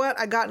 you know what?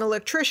 I got an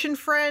electrician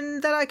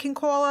friend that I can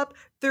call up.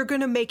 They're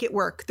going to make it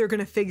work. They're going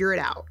to figure it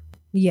out.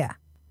 Yeah.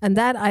 And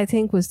that, I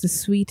think, was the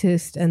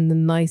sweetest and the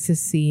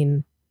nicest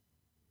scene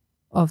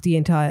of the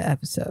entire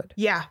episode.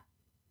 Yeah.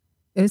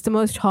 It was the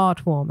most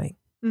heartwarming.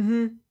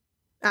 Mm-hmm.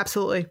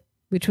 Absolutely.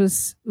 Which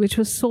was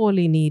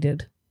sorely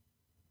needed.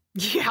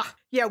 Yeah.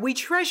 Yeah, we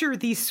treasure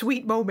these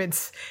sweet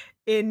moments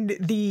in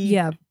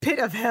the pit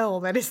of hell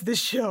that is this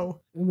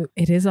show.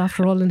 It is,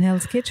 after all, in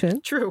Hell's Kitchen.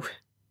 True.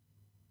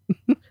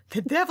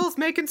 The devil's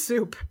making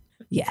soup.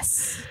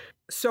 Yes.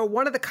 So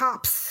one of the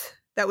cops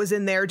that was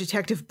in there,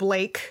 Detective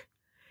Blake,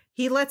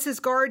 he lets his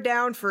guard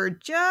down for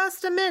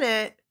just a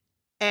minute,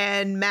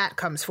 and Matt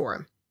comes for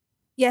him.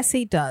 Yes,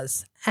 he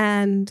does.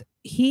 And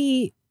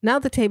now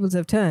the tables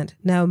have turned.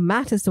 Now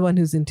Matt is the one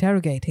who's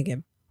interrogating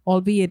him,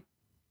 albeit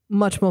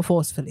much more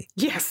forcefully.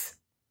 Yes,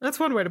 that's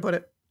one way to put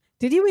it.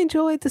 Did you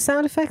enjoy the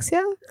sound effects,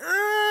 yeah?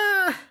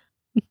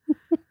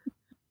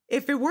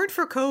 If it weren't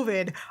for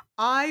COVID,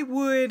 I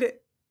would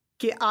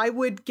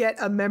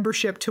get a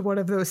membership to one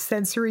of those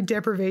sensory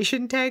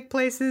deprivation tank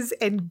places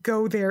and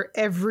go there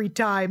every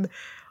time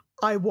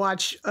I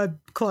watch a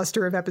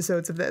cluster of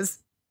episodes of this.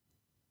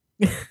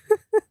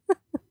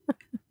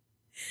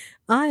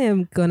 I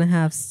am going to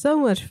have so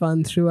much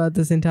fun throughout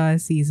this entire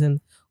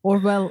season, or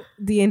well,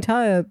 the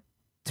entire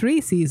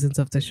 3 seasons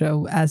of the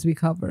show as we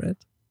cover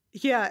it.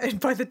 Yeah, and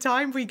by the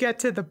time we get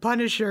to The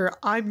Punisher,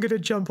 I'm going to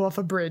jump off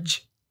a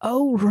bridge.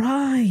 Oh,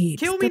 right.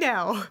 Kill me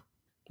now.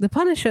 The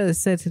Punisher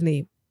is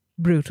certainly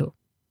brutal.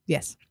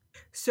 Yes.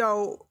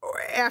 So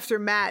after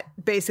Matt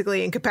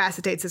basically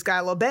incapacitates this guy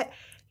a little bit,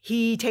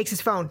 he takes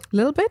his phone. A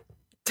little bit?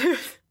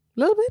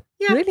 Little bit?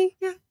 Yeah. Really?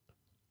 Yeah.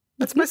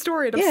 That's my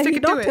story. And I'm yeah, sticking he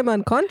knocked to it. him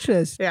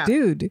unconscious. Yeah.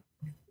 Dude.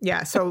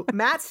 Yeah, so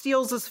Matt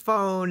steals his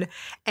phone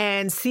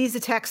and sees a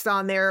text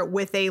on there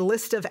with a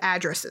list of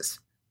addresses.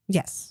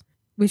 Yes.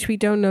 Which we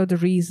don't know the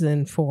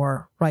reason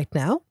for right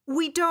now.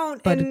 We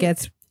don't. But it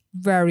gets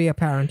very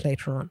apparent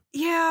later on.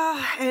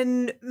 Yeah,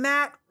 and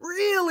Matt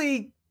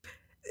really...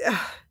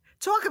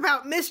 talk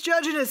about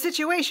misjudging a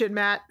situation,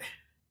 Matt.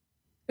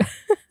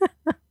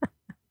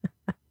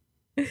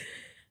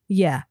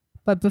 Yeah.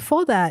 But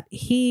before that,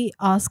 he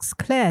asks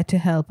Claire to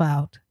help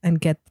out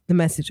and get the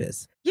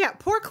messages. Yeah,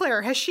 poor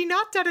Claire. Has she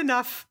not done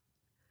enough?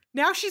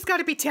 Now she's got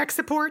to be tech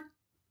support.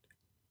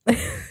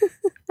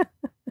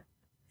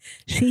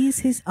 She's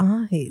his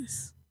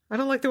eyes. I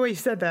don't like the way you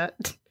said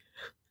that.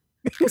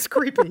 It was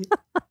creepy.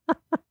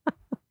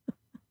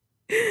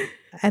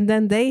 And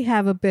then they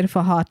have a bit of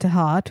a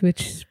heart-to-heart,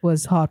 which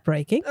was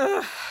heartbreaking.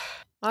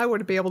 I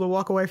wouldn't be able to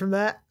walk away from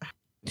that.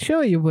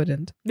 Sure you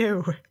wouldn't.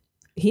 No.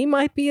 He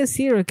might be a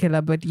serial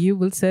killer, but you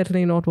will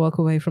certainly not walk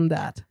away from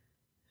that.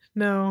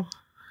 No.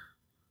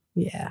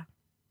 Yeah.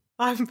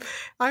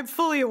 I'm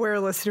fully aware,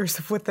 listeners,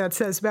 of what that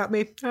says about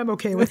me. I'm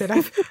okay with it.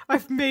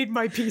 I've made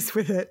my peace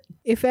with it.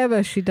 If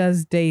ever she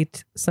does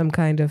date some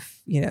kind of,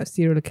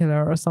 serial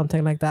killer or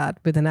something like that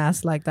with an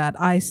ass like that,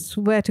 I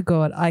swear to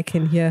God, I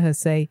can hear her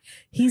say,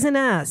 he's an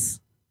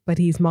ass, but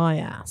he's my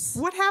ass.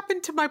 What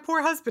happened to my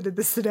poor husband in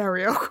this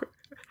scenario?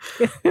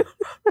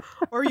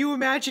 Are you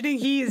imagining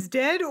he is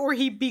dead or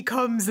he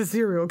becomes a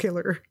serial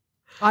killer?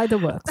 Either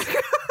works.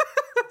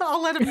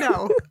 I'll let him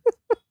know.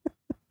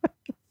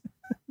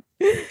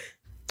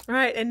 All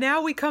right, and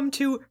now we come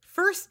to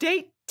first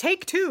date,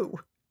 take 2.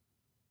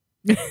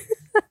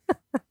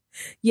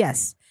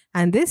 Yes,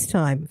 and this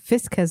time,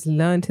 Fisk has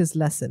learned his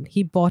lesson.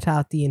 He bought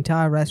out the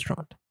entire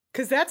restaurant.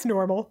 Because that's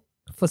normal.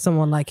 For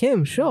someone like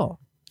him, sure.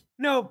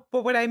 No,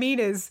 but what I mean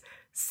is,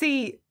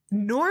 see,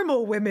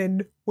 normal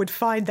women would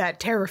find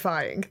that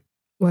terrifying.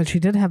 Well, she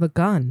did have a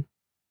gun.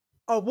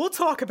 Oh, we'll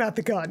talk about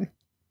the gun.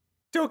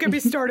 Don't get me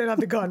started on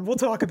the gun. We'll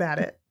talk about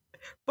it.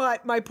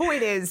 But my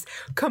point is,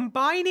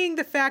 combining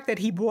the fact that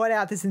he bought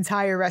out this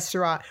entire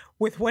restaurant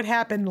with what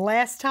happened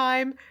last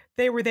time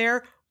they were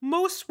there,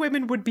 most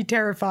women would be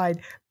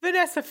terrified.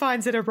 Vanessa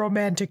finds it a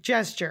romantic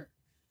gesture.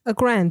 A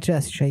grand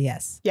gesture,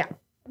 yes. Yeah.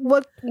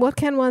 What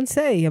can one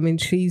say? I mean,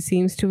 she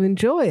seems to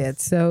enjoy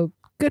it, so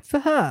good for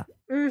her.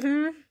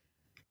 Mm-hmm.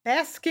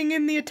 Basking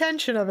in the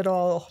attention of it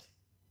all.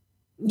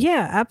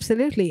 Yeah,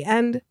 absolutely.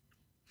 And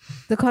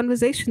the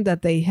conversation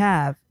that they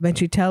have when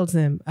she tells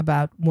him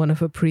about one of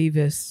her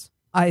previous,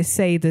 I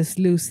say this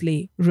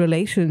loosely,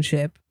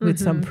 relationship with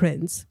some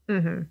prince.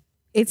 Mm-hmm.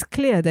 It's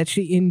clear that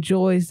she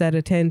enjoys that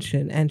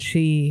attention and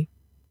she's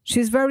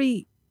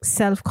very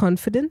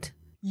self-confident.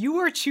 You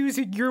are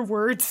choosing your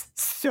words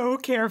so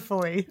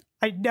carefully.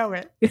 I know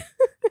it.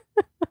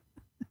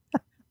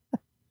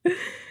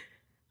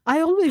 I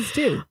always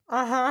do.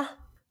 Uh-huh.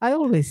 I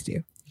always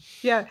do.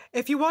 Yeah,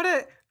 if you want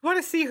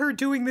to see her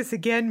doing this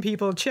again,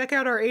 people, check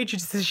out our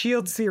Agents of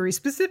S.H.I.E.L.D. series,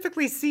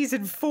 specifically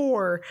season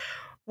 4,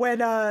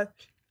 when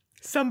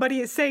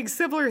somebody is saying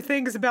similar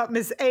things about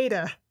Miss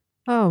Ada.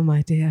 Oh,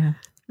 my dear.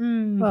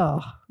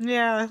 Oh.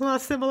 Yeah, a lot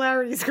of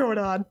similarities going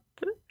on.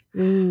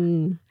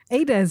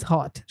 Ada is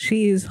hot.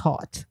 She is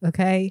hot,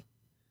 okay?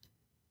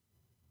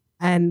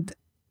 And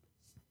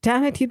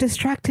damn it, you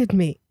distracted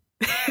me.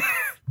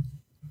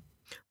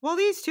 While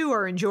these two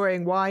are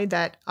enjoying wine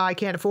that I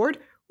can't afford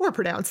or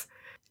pronounce,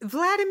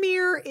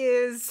 Vladimir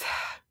is,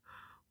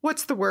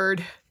 what's the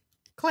word?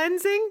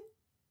 Cleansing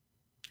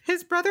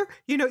his brother?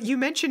 You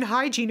mentioned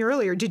hygiene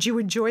earlier. Did you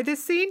enjoy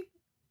this scene?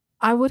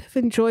 I would have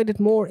enjoyed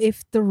it more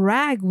if the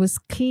rag was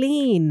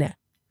clean.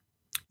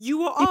 It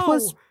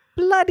was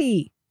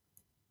bloody.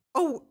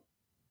 Oh,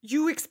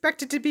 you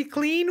expect it to be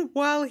clean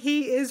while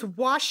he is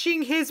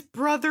washing his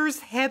brother's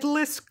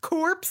headless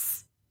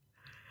corpse?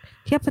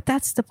 Yeah, but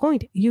that's the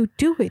point. You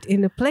do it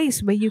in a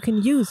place where you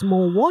can use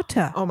more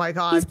water. Oh my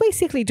God. He's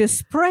basically just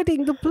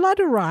spreading the blood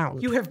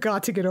around. You have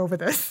got to get over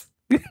this.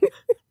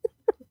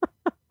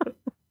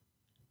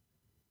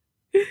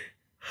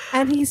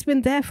 And he's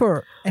been there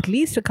for at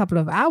least a couple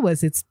of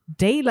hours. It's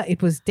daylight.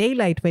 It was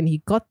daylight when he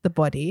got the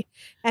body.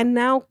 And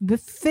now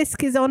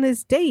Fisk is on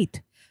his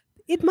date.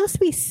 It must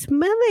be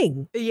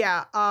smelling.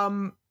 Yeah.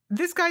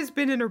 This guy's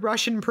been in a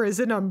Russian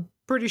prison. I'm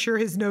pretty sure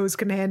his nose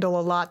can handle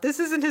a lot. This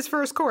isn't his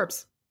first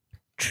corpse.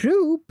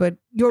 True, but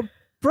your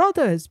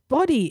brother's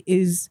body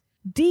is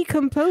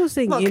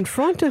decomposing in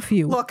front of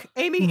you. Look,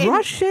 Amy,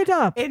 rush it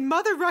up. In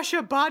Mother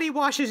Russia, body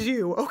washes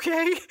you,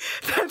 okay?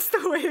 That's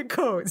the way it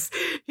goes.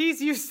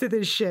 He's used to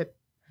this shit.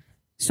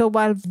 So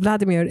while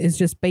Vladimir is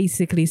just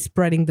basically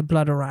spreading the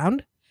blood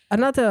around,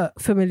 another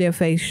familiar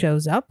face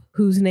shows up,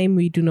 whose name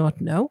we do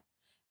not know,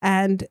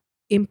 and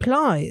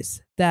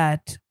implies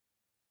that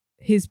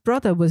his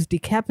brother was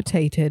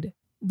decapitated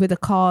with a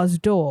car's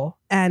door,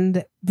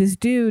 and this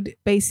dude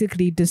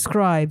basically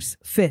describes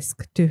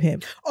Fisk to him.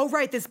 Oh,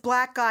 right, this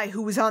black guy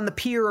who was on the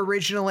pier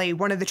originally,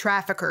 one of the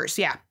traffickers,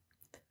 yeah.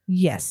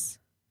 Yes.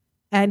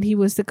 And he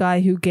was the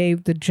guy who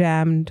gave the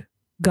jammed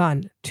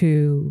gun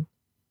to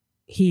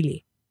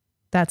Healy.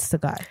 That's the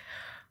guy.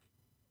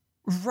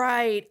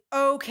 Right.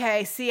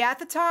 Okay. See, at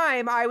the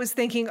time, I was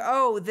thinking,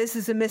 oh, this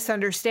is a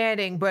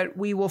misunderstanding, but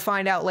we will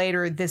find out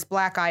later this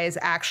black guy is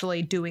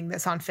actually doing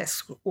this on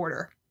Fisk's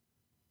order.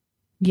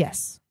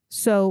 Yes.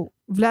 So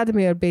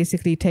Vladimir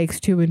basically takes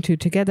 2 and 2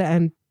 together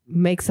and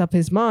makes up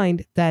his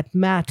mind that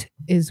Matt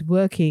is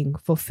working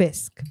for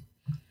Fisk.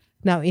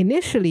 Now,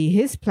 initially,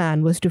 his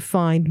plan was to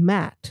find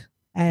Matt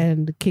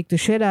and kick the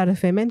shit out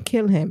of him and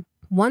kill him.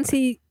 Once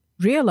he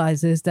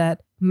realizes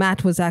that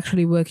Matt was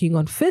actually working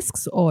on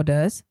Fisk's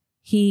orders,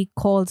 he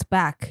calls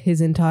back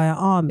his entire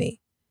army.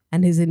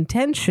 And his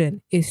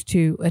intention is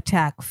to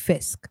attack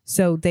Fisk.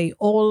 So they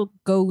all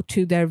go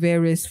to their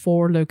various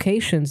 4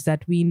 locations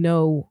that we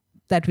know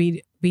that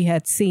we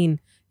had seen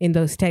in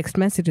those text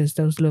messages,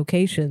 those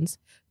locations.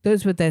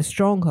 Those were their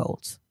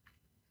strongholds.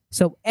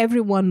 So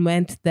everyone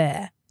went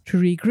there to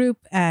regroup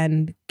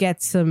and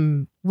get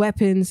some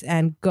weapons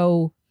and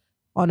go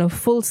on a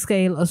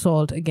full-scale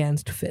assault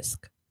against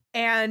Fisk.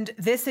 And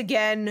this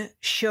again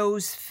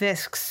shows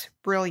Fisk's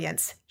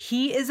brilliance.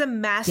 He is a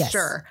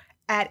master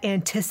at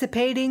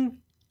anticipating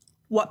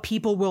what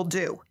people will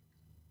do.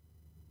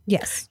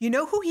 Yes. You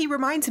know who he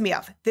reminds me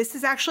of? This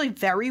is actually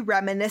very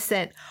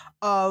reminiscent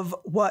of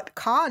what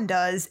Khan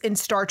does in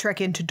Star Trek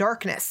Into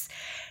Darkness.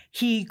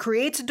 He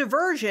creates a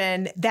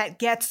diversion that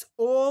gets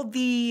all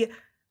the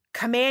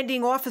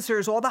commanding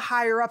officers, all the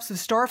higher ups of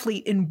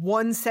Starfleet in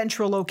one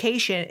central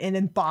location and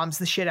then bombs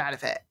the shit out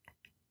of it.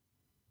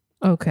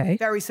 Okay.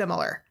 Very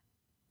similar.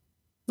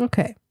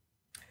 Okay.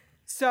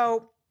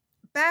 So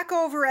back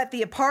over at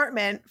the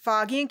apartment,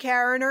 Foggy and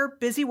Karen are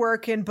busy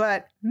working,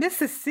 but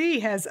Mrs. C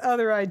has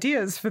other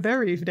ideas for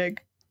their evening.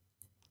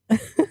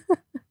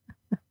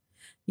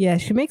 Yeah,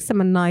 she makes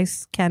them a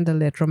nice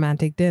candlelit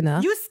romantic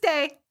dinner. You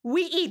stay,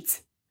 we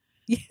eat.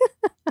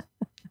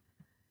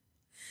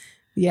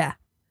 Yeah.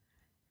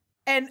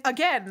 And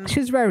again,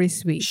 she's very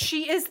sweet.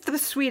 She is the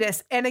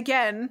sweetest. And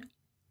again,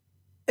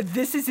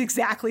 this is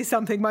exactly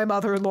something my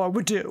mother-in-law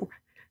would do.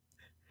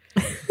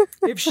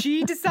 If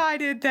she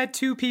decided that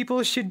 2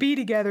 people should be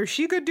together,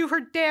 she could do her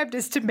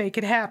damnedest to make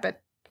it happen.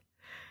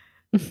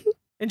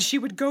 And she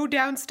would go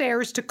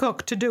downstairs to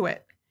cook to do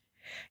it.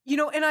 You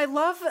know, and I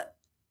love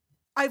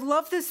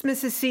this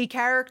Mrs. C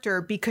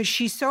character because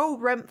she's so,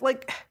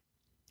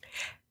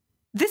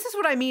 this is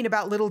what I mean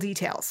about little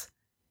details.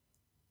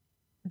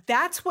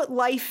 That's what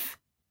life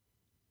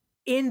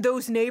in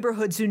those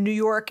neighborhoods in New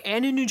York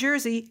and in New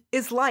Jersey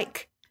is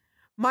like.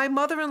 My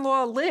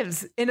mother-in-law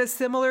lives in a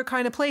similar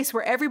kind of place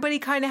where everybody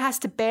kind of has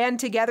to band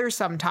together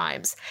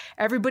sometimes.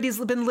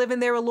 Everybody's been living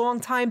there a long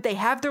time. They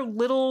have their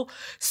little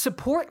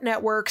support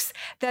networks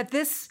that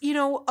this,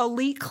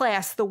 elite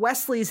class, the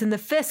Wesleys and the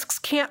Fisks,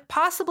 can't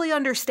possibly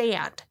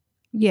understand.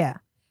 Yeah.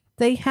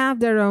 They have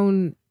their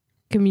own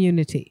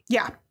community.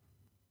 Yeah.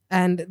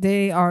 And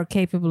they are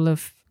capable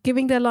of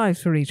giving their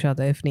lives for each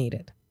other if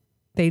needed.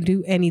 They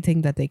do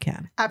anything that they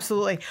can.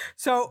 Absolutely.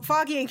 So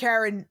Foggy and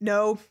Karen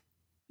know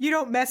you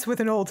don't mess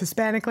with an old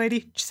Hispanic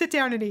lady. Just sit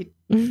down and eat.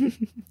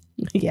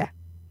 Yeah.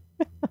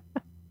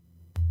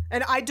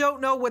 And I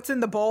don't know what's in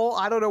the bowl.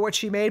 I don't know what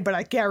she made, but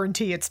I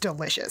guarantee it's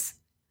delicious.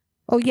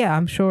 Oh, yeah,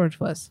 I'm sure it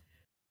was.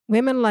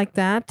 Women like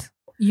that,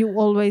 you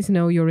always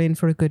know you're in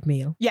for a good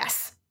meal.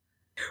 Yes.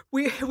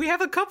 We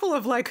have a couple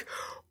of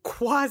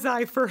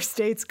quasi first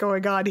dates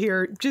going on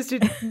here, just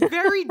in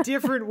very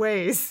different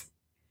ways.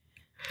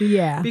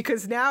 Yeah.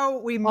 Because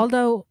now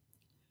although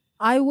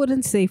I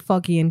wouldn't say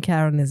Foggy and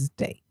Karen is a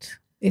date.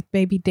 It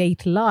may be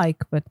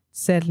date-like, but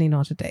certainly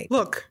not a date.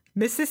 Look,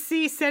 Mrs.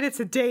 C said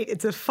it's a date.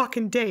 It's a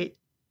fucking date.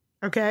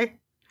 Okay?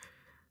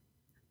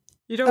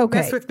 You don't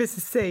mess with Mrs.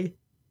 C.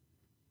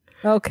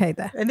 Okay,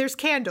 then. And there's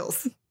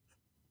candles.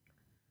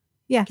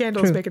 Yeah,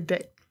 candles make a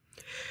date.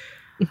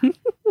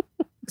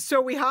 So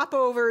we hop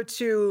over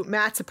to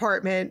Matt's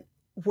apartment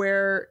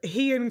where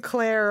he and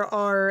Claire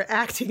are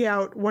acting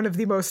out one of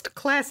the most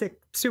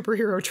classic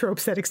superhero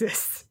tropes that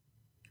exists.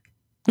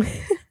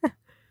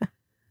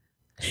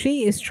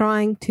 She is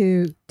trying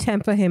to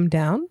temper him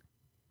down.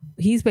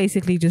 He's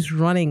basically just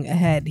running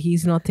ahead.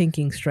 He's not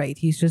thinking straight.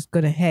 He's just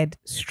going to head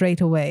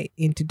straight away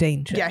into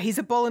danger. Yeah, he's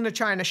a bull in a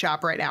china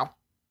shop right now.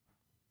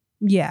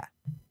 Yeah.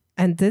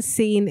 And this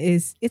scene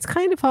it's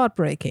kind of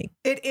heartbreaking.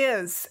 It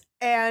is.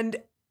 And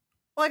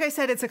like I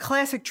said, it's a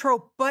classic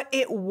trope, but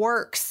it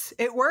works.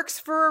 It works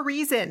for a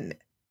reason.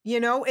 You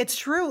know, it's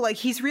true. Like,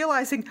 he's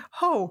realizing,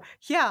 oh,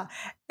 yeah,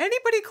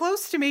 anybody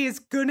close to me is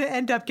going to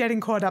end up getting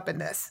caught up in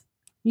this.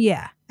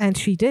 Yeah, and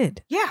she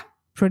did. Yeah.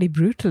 Pretty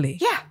brutally.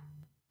 Yeah.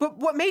 But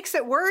what makes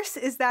it worse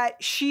is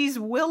that she's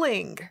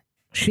willing.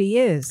 She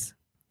is,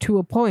 to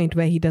a point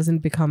where he doesn't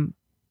become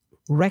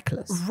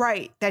reckless.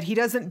 Right. That he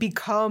doesn't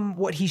become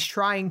what he's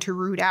trying to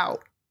root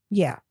out.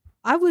 Yeah.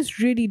 I was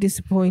really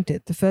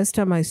disappointed the first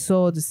time I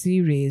saw the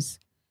series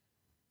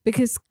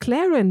because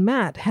Claire and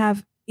Matt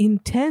have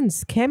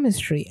intense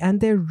chemistry and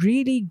they're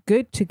really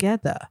good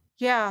together.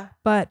 Yeah.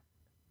 But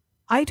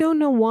I don't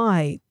know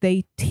why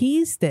they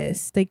teased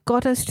this. They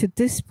got us to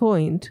this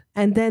point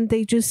and then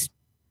they just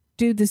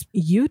do this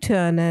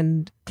U-turn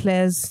and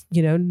Claire's,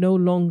 no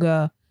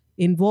longer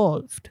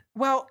involved.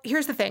 Well,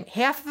 here's the thing.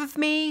 Half of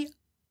me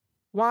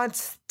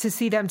wants to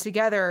see them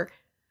together,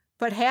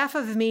 but half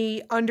of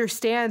me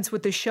understands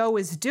what the show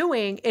is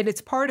doing, and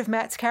it's part of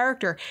Matt's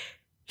character.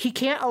 He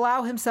can't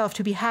allow himself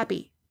to be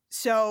happy.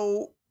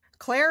 So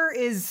Claire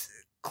is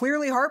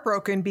clearly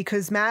heartbroken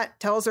because Matt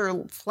tells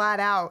her flat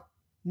out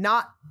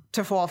not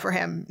to fall for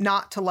him,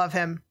 not to love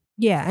him.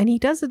 Yeah, and he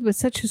does it with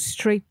such a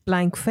straight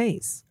blank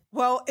face.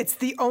 Well, it's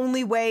the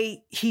only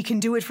way he can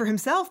do it for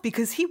himself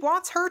because he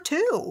wants her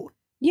too.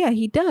 Yeah,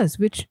 he does,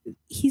 which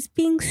he's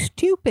being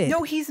stupid.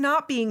 No, he's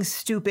not being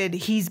stupid.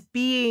 He's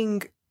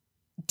being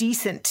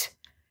decent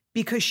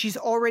because she's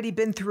already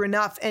been through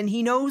enough and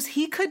he knows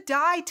he could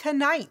die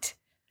tonight.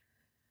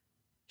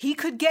 He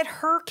could get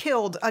her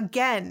killed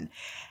again.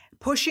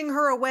 Pushing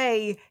her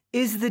away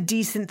is the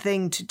decent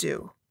thing to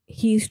do.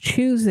 He's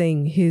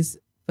choosing his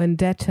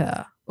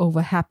vendetta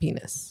over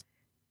happiness.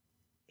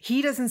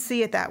 He doesn't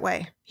see it that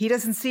way. He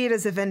doesn't see it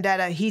as a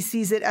vendetta. He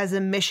sees it as a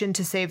mission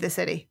to save the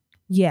city.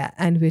 Yeah,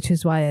 and which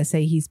is why I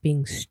say he's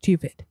being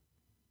stupid.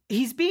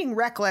 He's being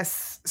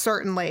reckless,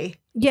 certainly.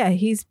 Yeah,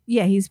 he's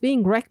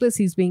being reckless,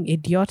 he's being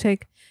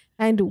idiotic,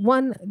 and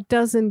one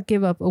doesn't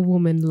give up a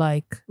woman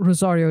like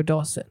Rosario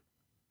Dawson.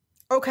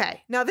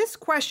 Okay, now this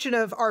question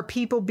of are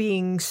people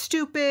being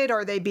stupid?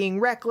 Are they being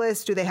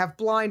reckless? Do they have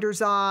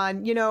blinders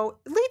on?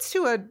 Leads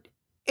to an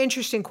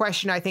interesting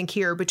question, I think,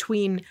 here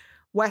between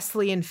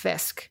Wesley and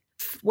Fisk.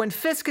 When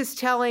Fisk is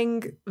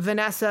telling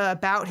Vanessa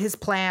about his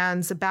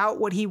plans, about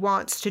what he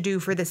wants to do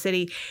for the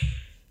city,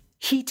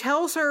 he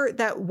tells her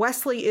that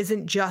Wesley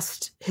isn't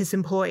just his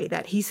employee,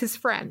 that he's his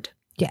friend.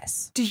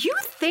 Yes. Do you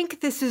think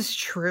this is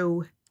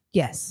true?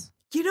 Yes.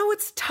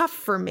 It's tough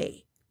for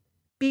me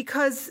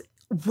because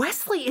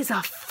Wesley is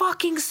a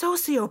fucking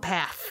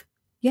sociopath.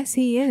 Yes,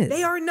 he is.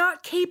 They are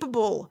not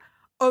capable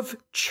of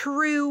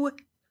true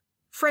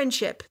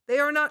friendship. They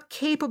are not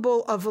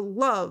capable of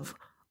love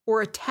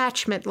or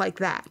attachment like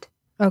that.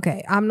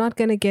 Okay, I'm not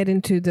going to get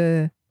into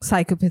the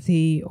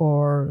psychopathy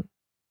or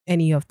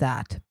any of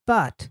that,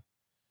 but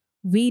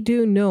we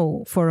do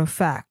know for a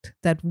fact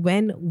that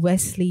when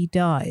Wesley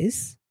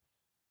dies,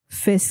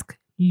 Fisk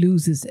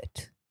loses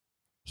it.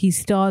 He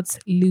starts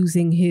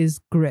losing his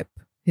grip,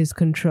 his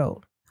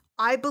control.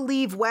 I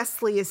believe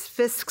Wesley is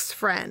Fisk's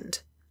friend.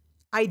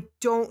 I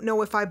don't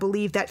know if I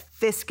believe that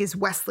Fisk is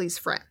Wesley's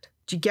friend.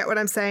 Do you get what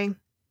I'm saying?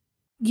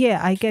 Yeah,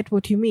 I get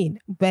what you mean.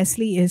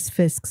 Wesley is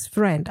Fisk's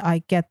friend.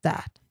 I get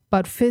that.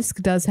 But Fisk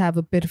does have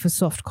a bit of a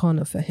soft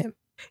corner for him.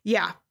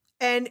 Yeah.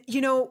 And,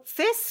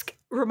 Fisk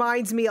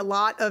reminds me a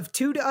lot of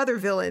two other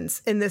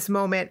villains in this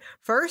moment.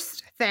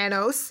 First,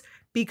 Thanos,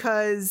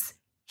 because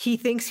he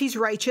thinks he's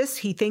righteous.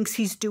 He thinks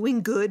he's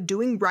doing good,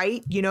 doing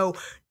right,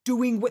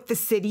 doing what the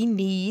city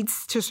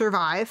needs to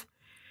survive.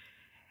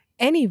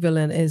 Any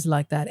villain is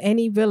like that.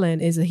 Any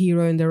villain is a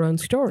hero in their own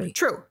story.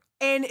 True.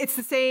 And it's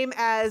the same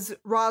as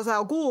Ra's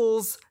al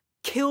Ghul's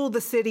kill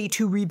the city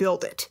to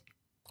rebuild it.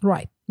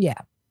 Right. Yeah.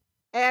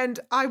 And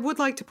I would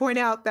like to point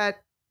out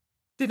that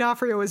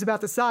D'Onofrio is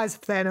about the size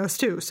of Thanos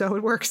too, so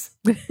it works.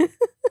 I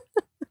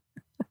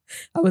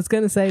was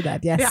going to say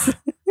that, yes.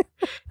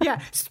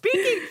 Yeah.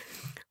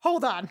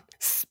 Hold on.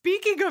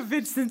 Speaking of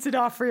Vincent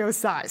D'Onofrio's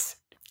size,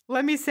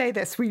 let me say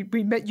this.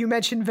 You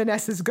mentioned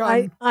Vanessa's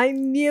gun. I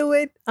knew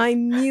it. I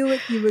knew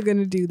it. You were going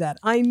to do that.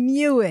 I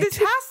knew it. This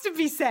has to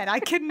be said. I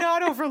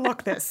cannot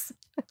overlook this.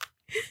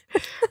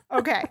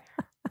 Okay.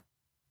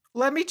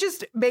 Let me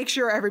just make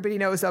sure everybody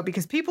knows, though,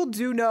 because people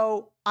do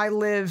know I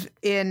live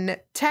in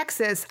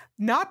Texas,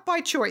 not by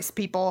choice,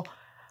 people.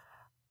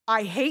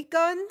 I hate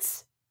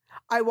guns.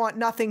 I want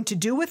nothing to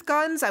do with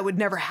guns. I would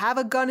never have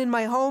a gun in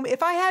my home.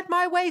 If I had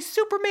my way,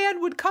 Superman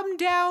would come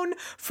down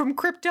from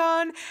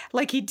Krypton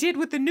like he did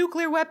with the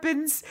nuclear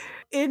weapons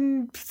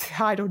in,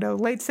 I don't know,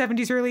 late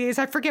 70s, early 80s.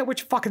 I forget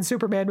which fucking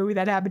Superman movie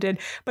that happened in.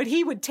 But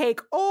he would take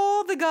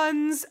all the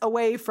guns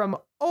away from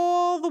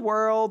all the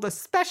world,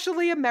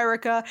 especially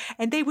America,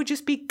 and they would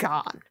just be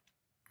gone.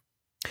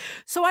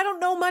 So I don't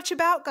know much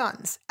about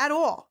guns at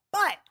all.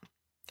 But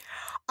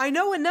I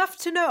know enough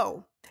to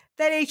know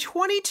that a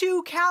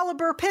 .22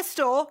 caliber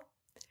pistol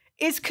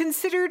is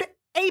considered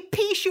a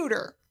pea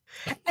shooter.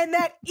 And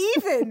that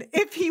even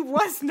if he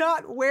was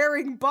not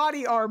wearing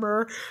body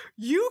armor,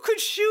 you could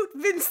shoot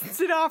Vincent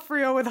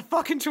D'Onofrio with a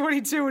fucking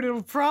 .22 and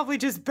it'll probably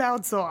just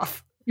bounce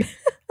off.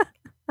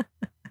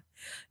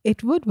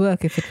 It would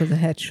work if it was a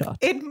headshot.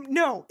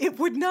 No, it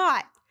would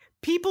not.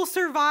 People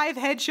survive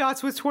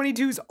headshots with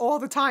 22s all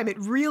the time. It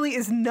really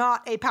is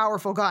not a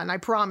powerful gun, I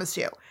promise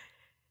you.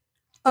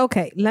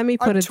 Okay, let me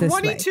put it this way.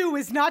 A 22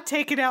 is not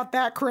taking out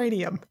that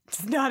cranium.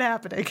 It's not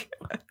happening.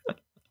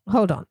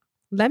 Hold on.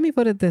 Let me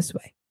put it this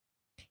way.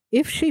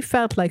 If she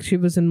felt like she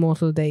was in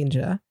mortal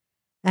danger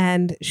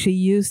and she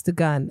used the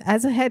gun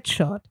as a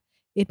headshot,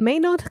 it may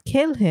not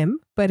kill him,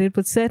 but it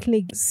would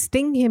certainly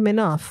sting him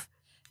enough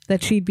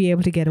that she'd be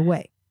able to get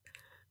away.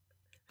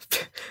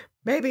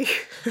 Maybe.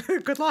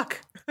 Good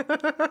luck.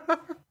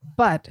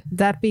 But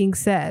that being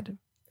said,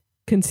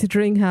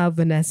 considering how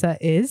Vanessa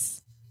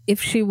is,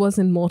 if she was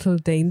in mortal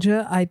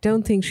danger, I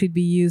don't think she'd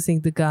be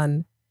using the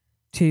gun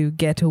to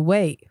get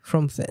away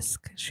from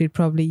Fisk. She'd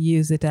probably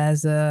use it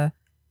as a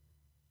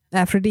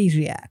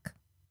aphrodisiac.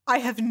 I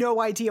have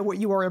no idea what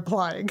you are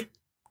implying.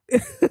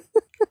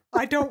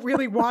 I don't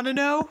really want to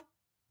know.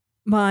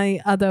 My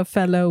other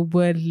fellow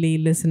worldly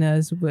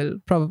listeners will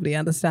probably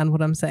understand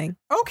what I'm saying.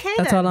 Okay,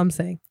 That's all I'm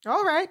saying.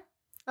 All right.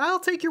 I'll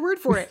take your word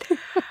for it.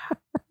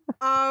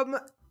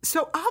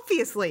 So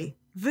obviously,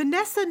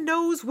 Vanessa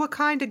knows what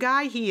kind of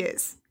guy he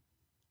is.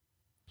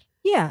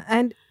 Yeah,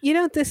 and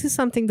this is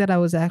something that I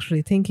was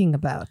actually thinking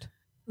about.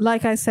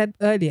 Like I said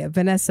earlier,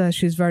 Vanessa,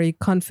 she's very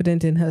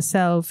confident in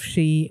herself.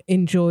 She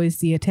enjoys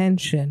the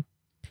attention.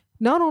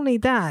 Not only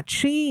that,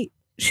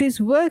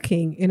 she's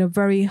working in a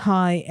very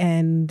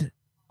high-end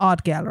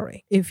art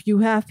gallery. If you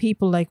have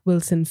people like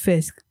Wilson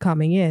Fisk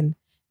coming in,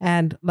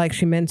 and like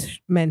she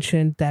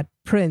mentioned, that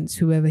prince,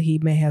 whoever he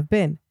may have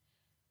been,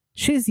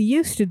 she's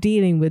used to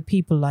dealing with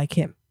people like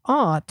him.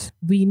 Art,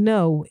 we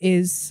know,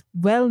 is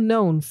well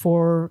known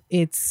for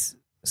its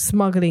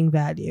smuggling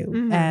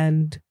value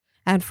and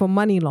for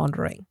money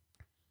laundering.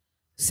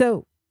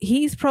 So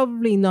he's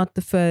probably not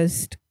the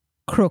first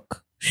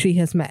crook she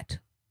has met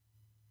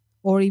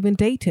or even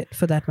dated,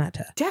 for that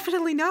matter.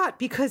 Definitely not,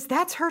 because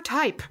that's her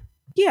type.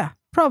 Yeah,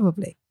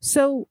 probably.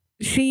 So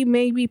she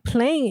may be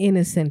playing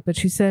innocent, but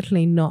she's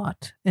certainly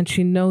not. And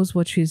she knows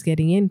what she's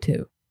getting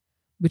into,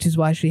 which is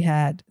why she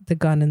had the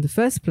gun in the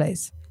first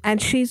place.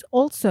 And she's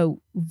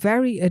also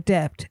very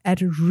adept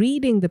at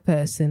reading the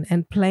person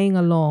and playing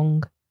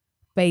along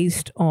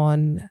based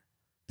on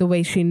the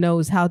way she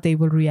knows how they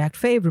will react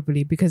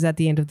favorably, because at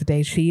the end of the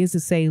day, she is a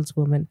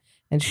saleswoman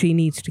and she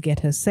needs to get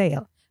her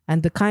sale.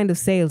 And the kind of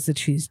sales that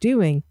she's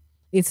doing,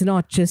 it's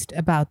not just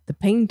about the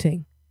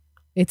painting.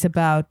 It's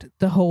about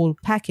the whole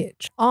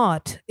package.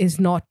 Art is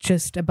not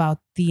just about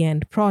the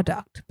end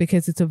product,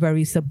 because it's a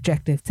very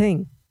subjective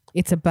thing.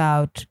 It's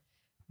about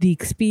the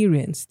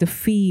experience, the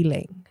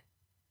feeling.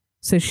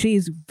 So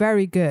she's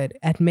very good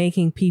at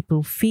making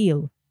people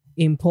feel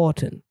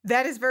important.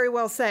 That is very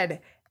well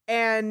said.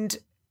 And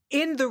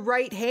in the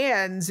right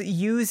hands,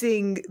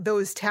 using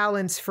those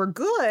talents for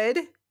good,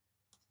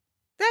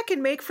 that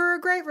can make for a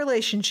great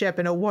relationship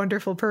and a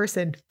wonderful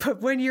person.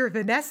 But when you're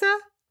Vanessa,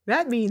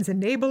 that means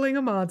enabling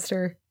a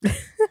monster.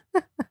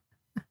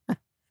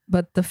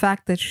 But the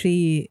fact that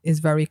she is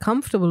very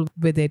comfortable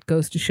with it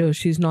goes to show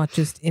she's not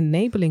just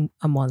enabling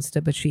a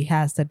monster, but she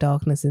has the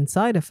darkness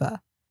inside of her.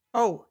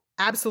 Oh,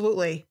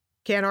 absolutely.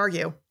 Can't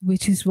argue.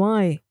 Which is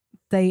why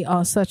they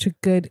are such a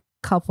good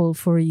couple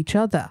for each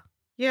other.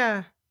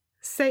 Yeah.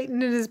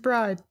 Satan and his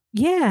bride.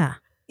 Yeah,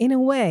 in a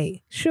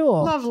way.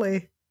 Sure.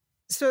 Lovely.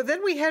 So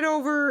then we head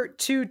over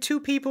to two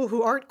people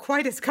who aren't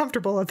quite as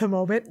comfortable at the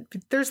moment.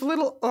 There's a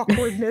little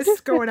awkwardness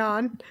going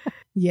on.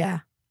 Yeah.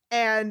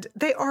 And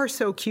they are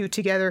so cute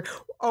together.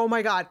 Oh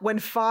my God. When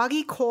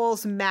Foggy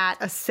calls Matt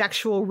a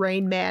sexual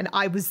Rain Man,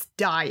 I was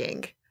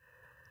dying.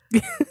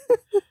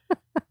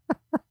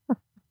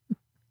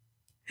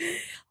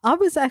 I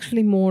was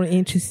actually more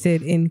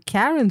interested in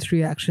Karen's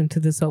reaction to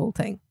this whole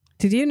thing.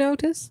 Did you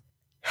notice?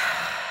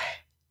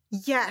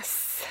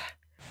 Yes.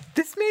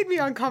 This made me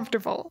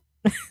uncomfortable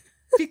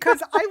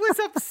because I was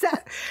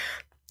upset.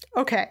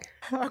 Okay.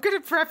 I'm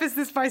going to preface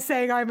this by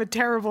saying I'm a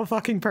terrible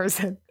fucking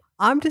person.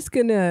 I'm just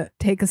going to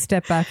take a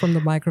step back from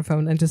the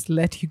microphone and just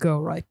let you go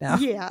right now.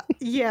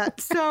 Yeah.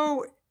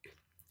 So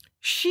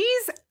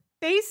she's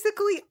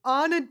basically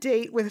on a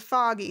date with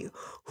Foggy,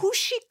 who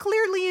she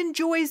clearly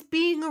enjoys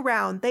being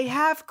around. They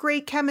have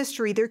great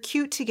chemistry. They're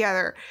cute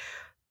together.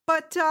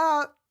 But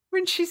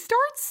when she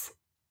starts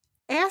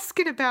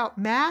asking about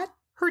Matt,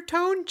 her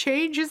tone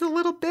changes a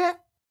little bit.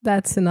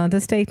 That's an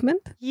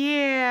understatement.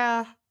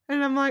 Yeah.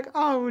 And I'm like,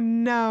 oh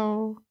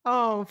no.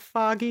 Oh,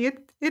 Foggy,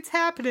 it's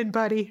happening,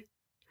 buddy.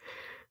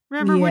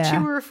 Remember what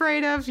you were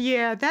afraid of?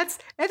 Yeah, that's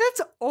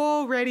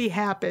already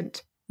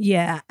happened.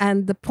 Yeah,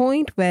 and the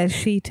point where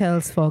she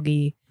tells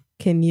Foggy,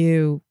 can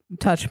you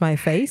touch my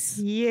face?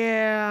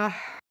 Yeah.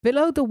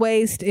 Below the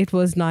waist, it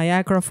was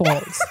Niagara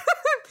Falls.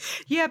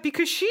 Yeah,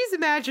 because she's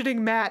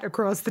imagining Matt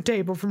across the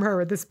table from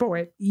her at this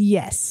point.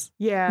 Yes.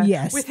 Yeah.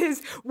 Yes.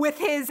 With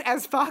his,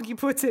 as Foggy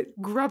puts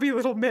it, grubby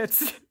little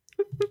mitts.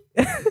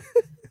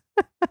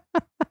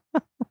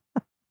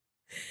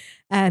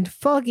 And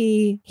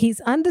Foggy, he's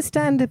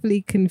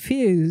understandably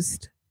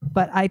confused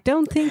But I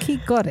don't think he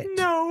got it.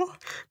 No,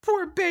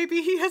 poor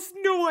baby, he has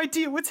no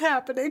idea what's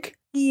happening.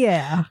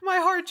 Yeah. My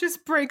heart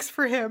just breaks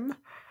for him.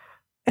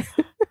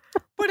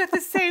 But at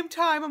the same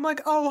time, I'm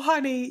like, oh,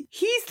 honey,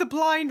 he's the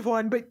blind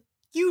one, but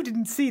you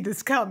didn't see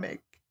this coming.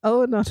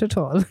 Oh, not at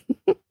all.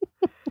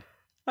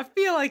 I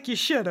feel like you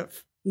should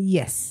have.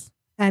 Yes.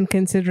 And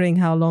considering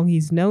how long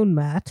he's known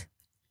Matt.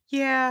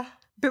 Yeah,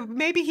 but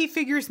maybe he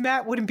figures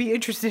Matt wouldn't be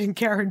interested in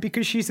Karen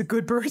because she's a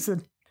good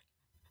person.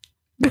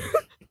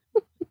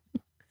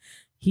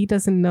 He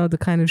doesn't know the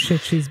kind of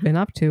shit she's been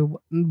up to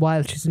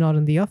while she's not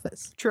in the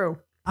office. True.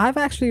 I've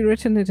actually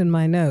written it in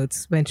my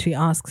notes when she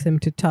asks him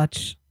to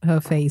touch her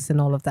face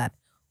and all of that.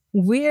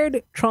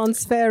 Weird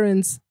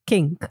transference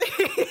kink.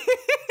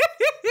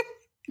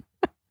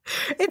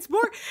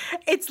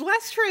 It's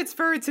less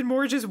transference and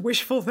more just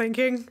wishful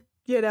thinking,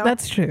 you know?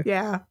 That's true.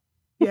 Yeah.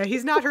 Yeah,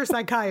 he's not her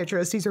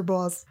psychiatrist, he's her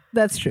boss.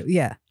 That's true,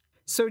 yeah.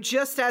 So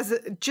just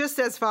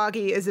as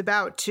Foggy is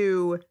about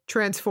to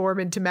transform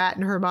into Matt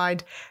in her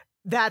mind,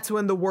 that's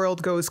when the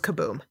world goes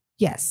kaboom.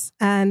 Yes,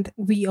 and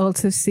we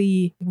also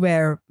see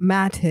where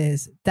Matt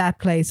is, that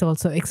place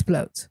also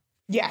explodes.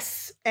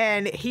 Yes,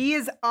 and he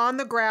is on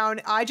the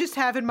ground. I just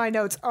have in my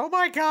notes, oh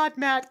my God,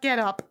 Matt, get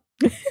up.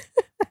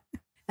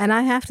 And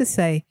I have to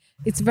say,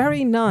 it's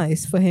very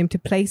nice for him to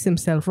place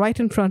himself right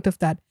in front of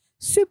that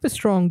super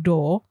strong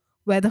door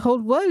where the whole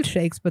world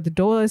shakes, but the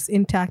door is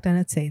intact and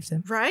it saves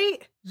him.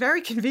 Right?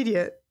 Very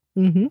convenient.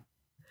 Mm-hmm.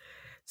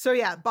 So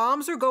yeah,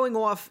 bombs are going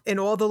off in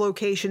all the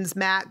locations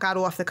Matt got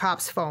off the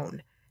cop's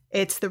phone.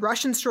 It's the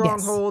Russian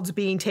strongholds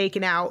being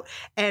taken out,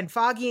 and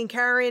Foggy and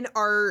Karen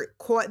are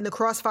caught in the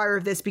crossfire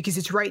of this because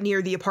it's right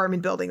near the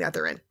apartment building that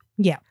they're in.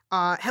 Yeah.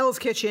 Hell's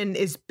Kitchen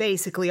is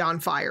basically on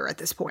fire at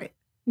this point.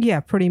 Yeah,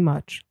 pretty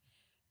much.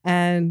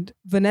 And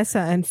Vanessa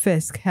and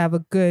Fisk have a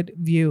good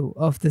view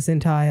of this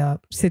entire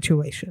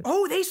situation.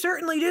 Oh, they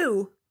certainly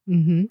do.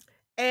 Mm-hmm.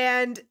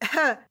 And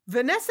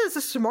Vanessa's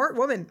a smart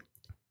woman.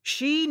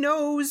 She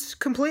knows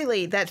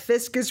completely that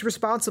Fisk is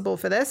responsible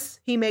for this.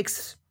 He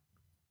makes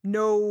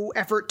no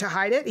effort to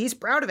hide it. He's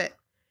proud of it.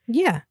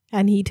 Yeah,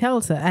 and he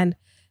tells her. And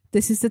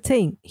this is the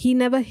thing. He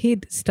never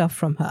hid stuff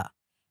from her.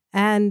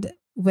 And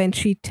when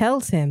she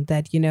tells him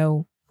that, you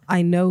know,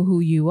 I know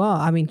who you are.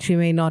 I mean, she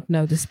may not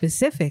know the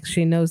specifics.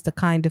 She knows the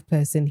kind of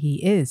person he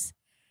is.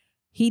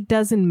 He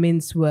doesn't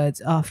mince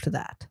words after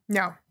that.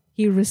 No.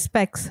 He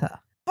respects her.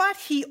 But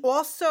he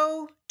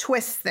also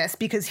twists this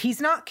because he's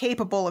not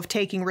capable of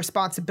taking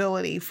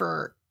responsibility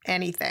for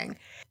anything.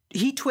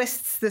 He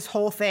twists this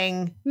whole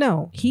thing.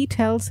 No, he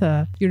tells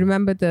her, you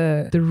remember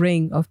the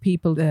ring of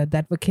people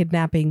that were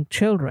kidnapping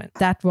children?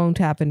 That won't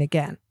happen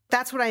again.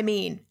 That's what I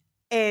mean,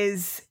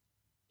 is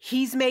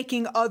he's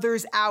making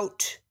others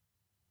out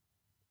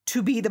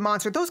to be the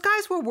monster. Those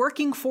guys were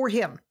working for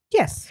him.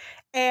 Yes.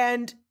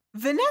 And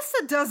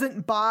Vanessa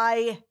doesn't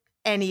buy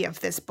any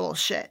of this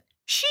bullshit.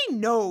 She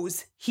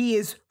knows he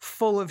is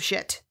full of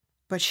shit,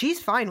 but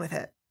she's fine with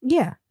it.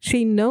 Yeah,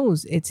 she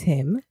knows it's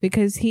him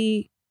because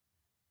he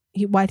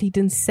while he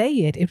didn't say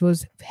it, it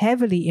was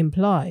heavily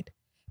implied.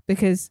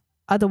 Because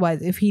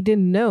otherwise, if he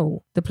didn't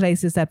know the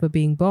places that were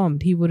being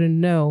bombed, he wouldn't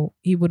know,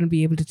 he wouldn't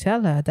be able to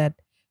tell her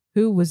that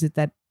who was it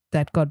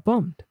that got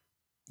bombed.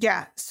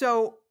 Yeah,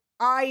 so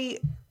I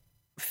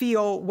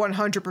feel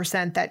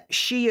 100% that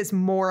she is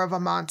more of a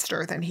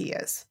monster than he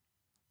is.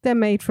 They're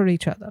made for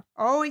each other.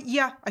 Oh,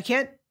 yeah, I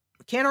can't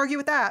argue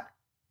with that.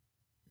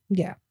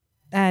 Yeah.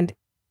 And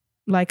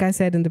like I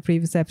said in the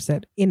previous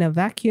episode, in a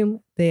vacuum,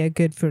 they are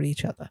good for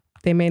each other.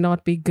 They may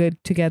not be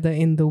good together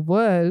in the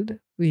world,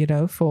 you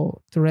know,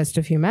 for the rest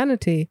of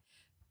humanity,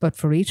 but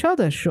for each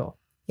other, sure.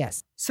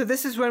 Yes. So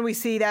this is when we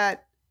see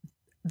that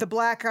the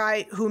black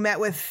guy who met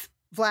with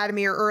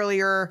Vladimir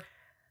earlier,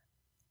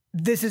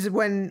 this is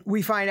when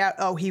we find out,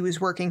 oh, he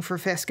was working for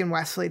Fisk and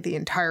Wesley the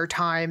entire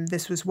time.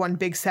 This was one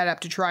big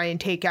setup to try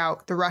and take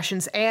out the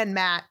Russians and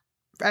Matt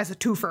as a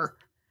twofer.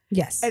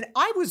 Yes. And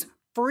I was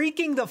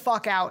freaking the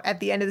fuck out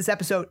at the end of this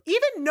episode,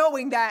 even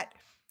knowing that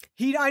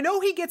I know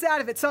he gets out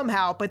of it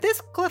somehow, but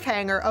this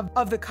cliffhanger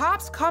of the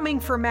cops coming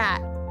for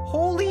Matt,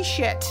 holy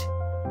shit.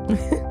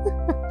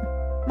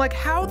 Like,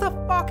 how the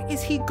fuck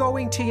is he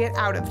going to get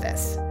out of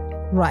this?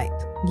 Right.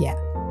 Yeah.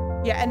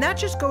 Yeah, and that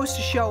just goes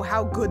to show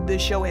how good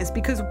this show is,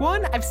 because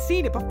one, I've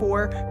seen it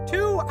before.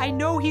 Two, I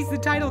know he's the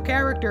title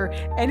character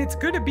and it's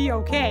gonna be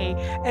okay.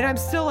 And I'm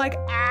still like,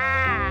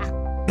 ah.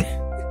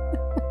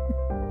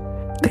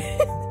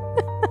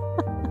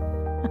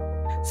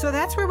 So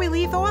that's where we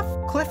leave off.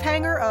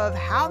 Cliffhanger of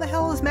how the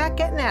hell is Matt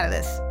getting out of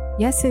this?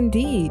 Yes,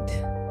 indeed.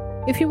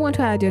 If you want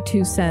to add your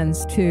 2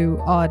 cents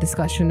to our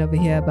discussion over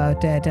here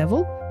about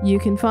Daredevil, you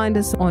can find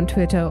us on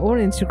Twitter or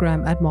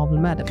Instagram at Marvel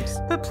Madams.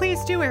 But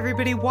please do,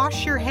 everybody,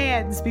 wash your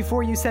hands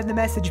before you send the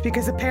message,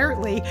 because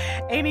apparently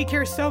Amy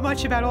cares so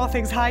much about all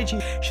things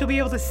hygiene, she'll be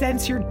able to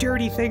sense your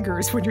dirty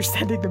fingers when you're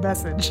sending the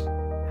message.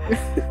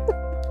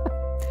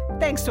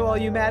 Thanks to all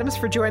you madams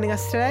for joining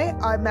us today.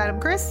 I'm Madam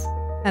Chris.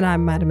 And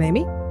I'm Madam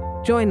Amy.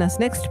 Join us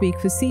next week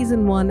for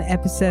Season 1,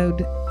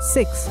 Episode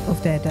 6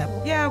 of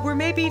Daredevil. Yeah, where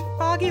maybe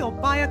Foggy will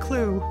buy a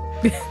clue.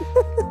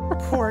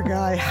 Poor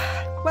guy.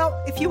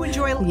 Well, if you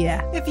enjoy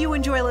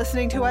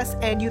listening to us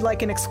and you'd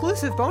like an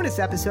exclusive bonus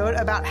episode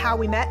about how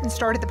we met and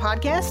started the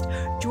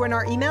podcast, join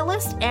our email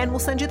list and we'll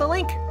send you the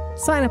link.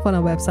 Sign up on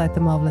our website,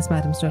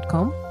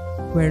 themarvelousmadams.com,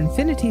 where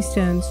Infinity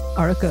Stones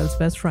are a girl's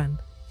best friend.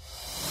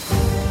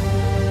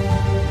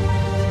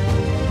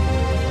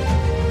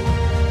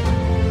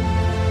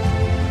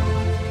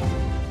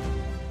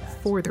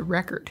 For the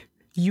record,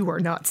 you are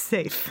not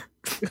safe.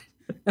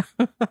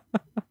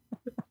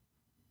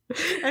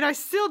 And I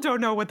still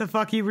don't know what the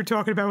fuck you were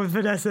talking about with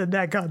Vanessa and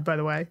that gun, by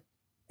the way.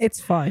 It's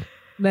fine.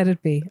 Let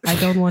it be. I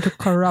don't want to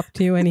corrupt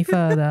you any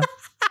further.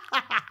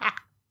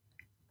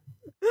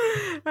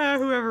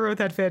 Whoever wrote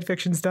that fan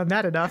fiction's done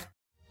that enough.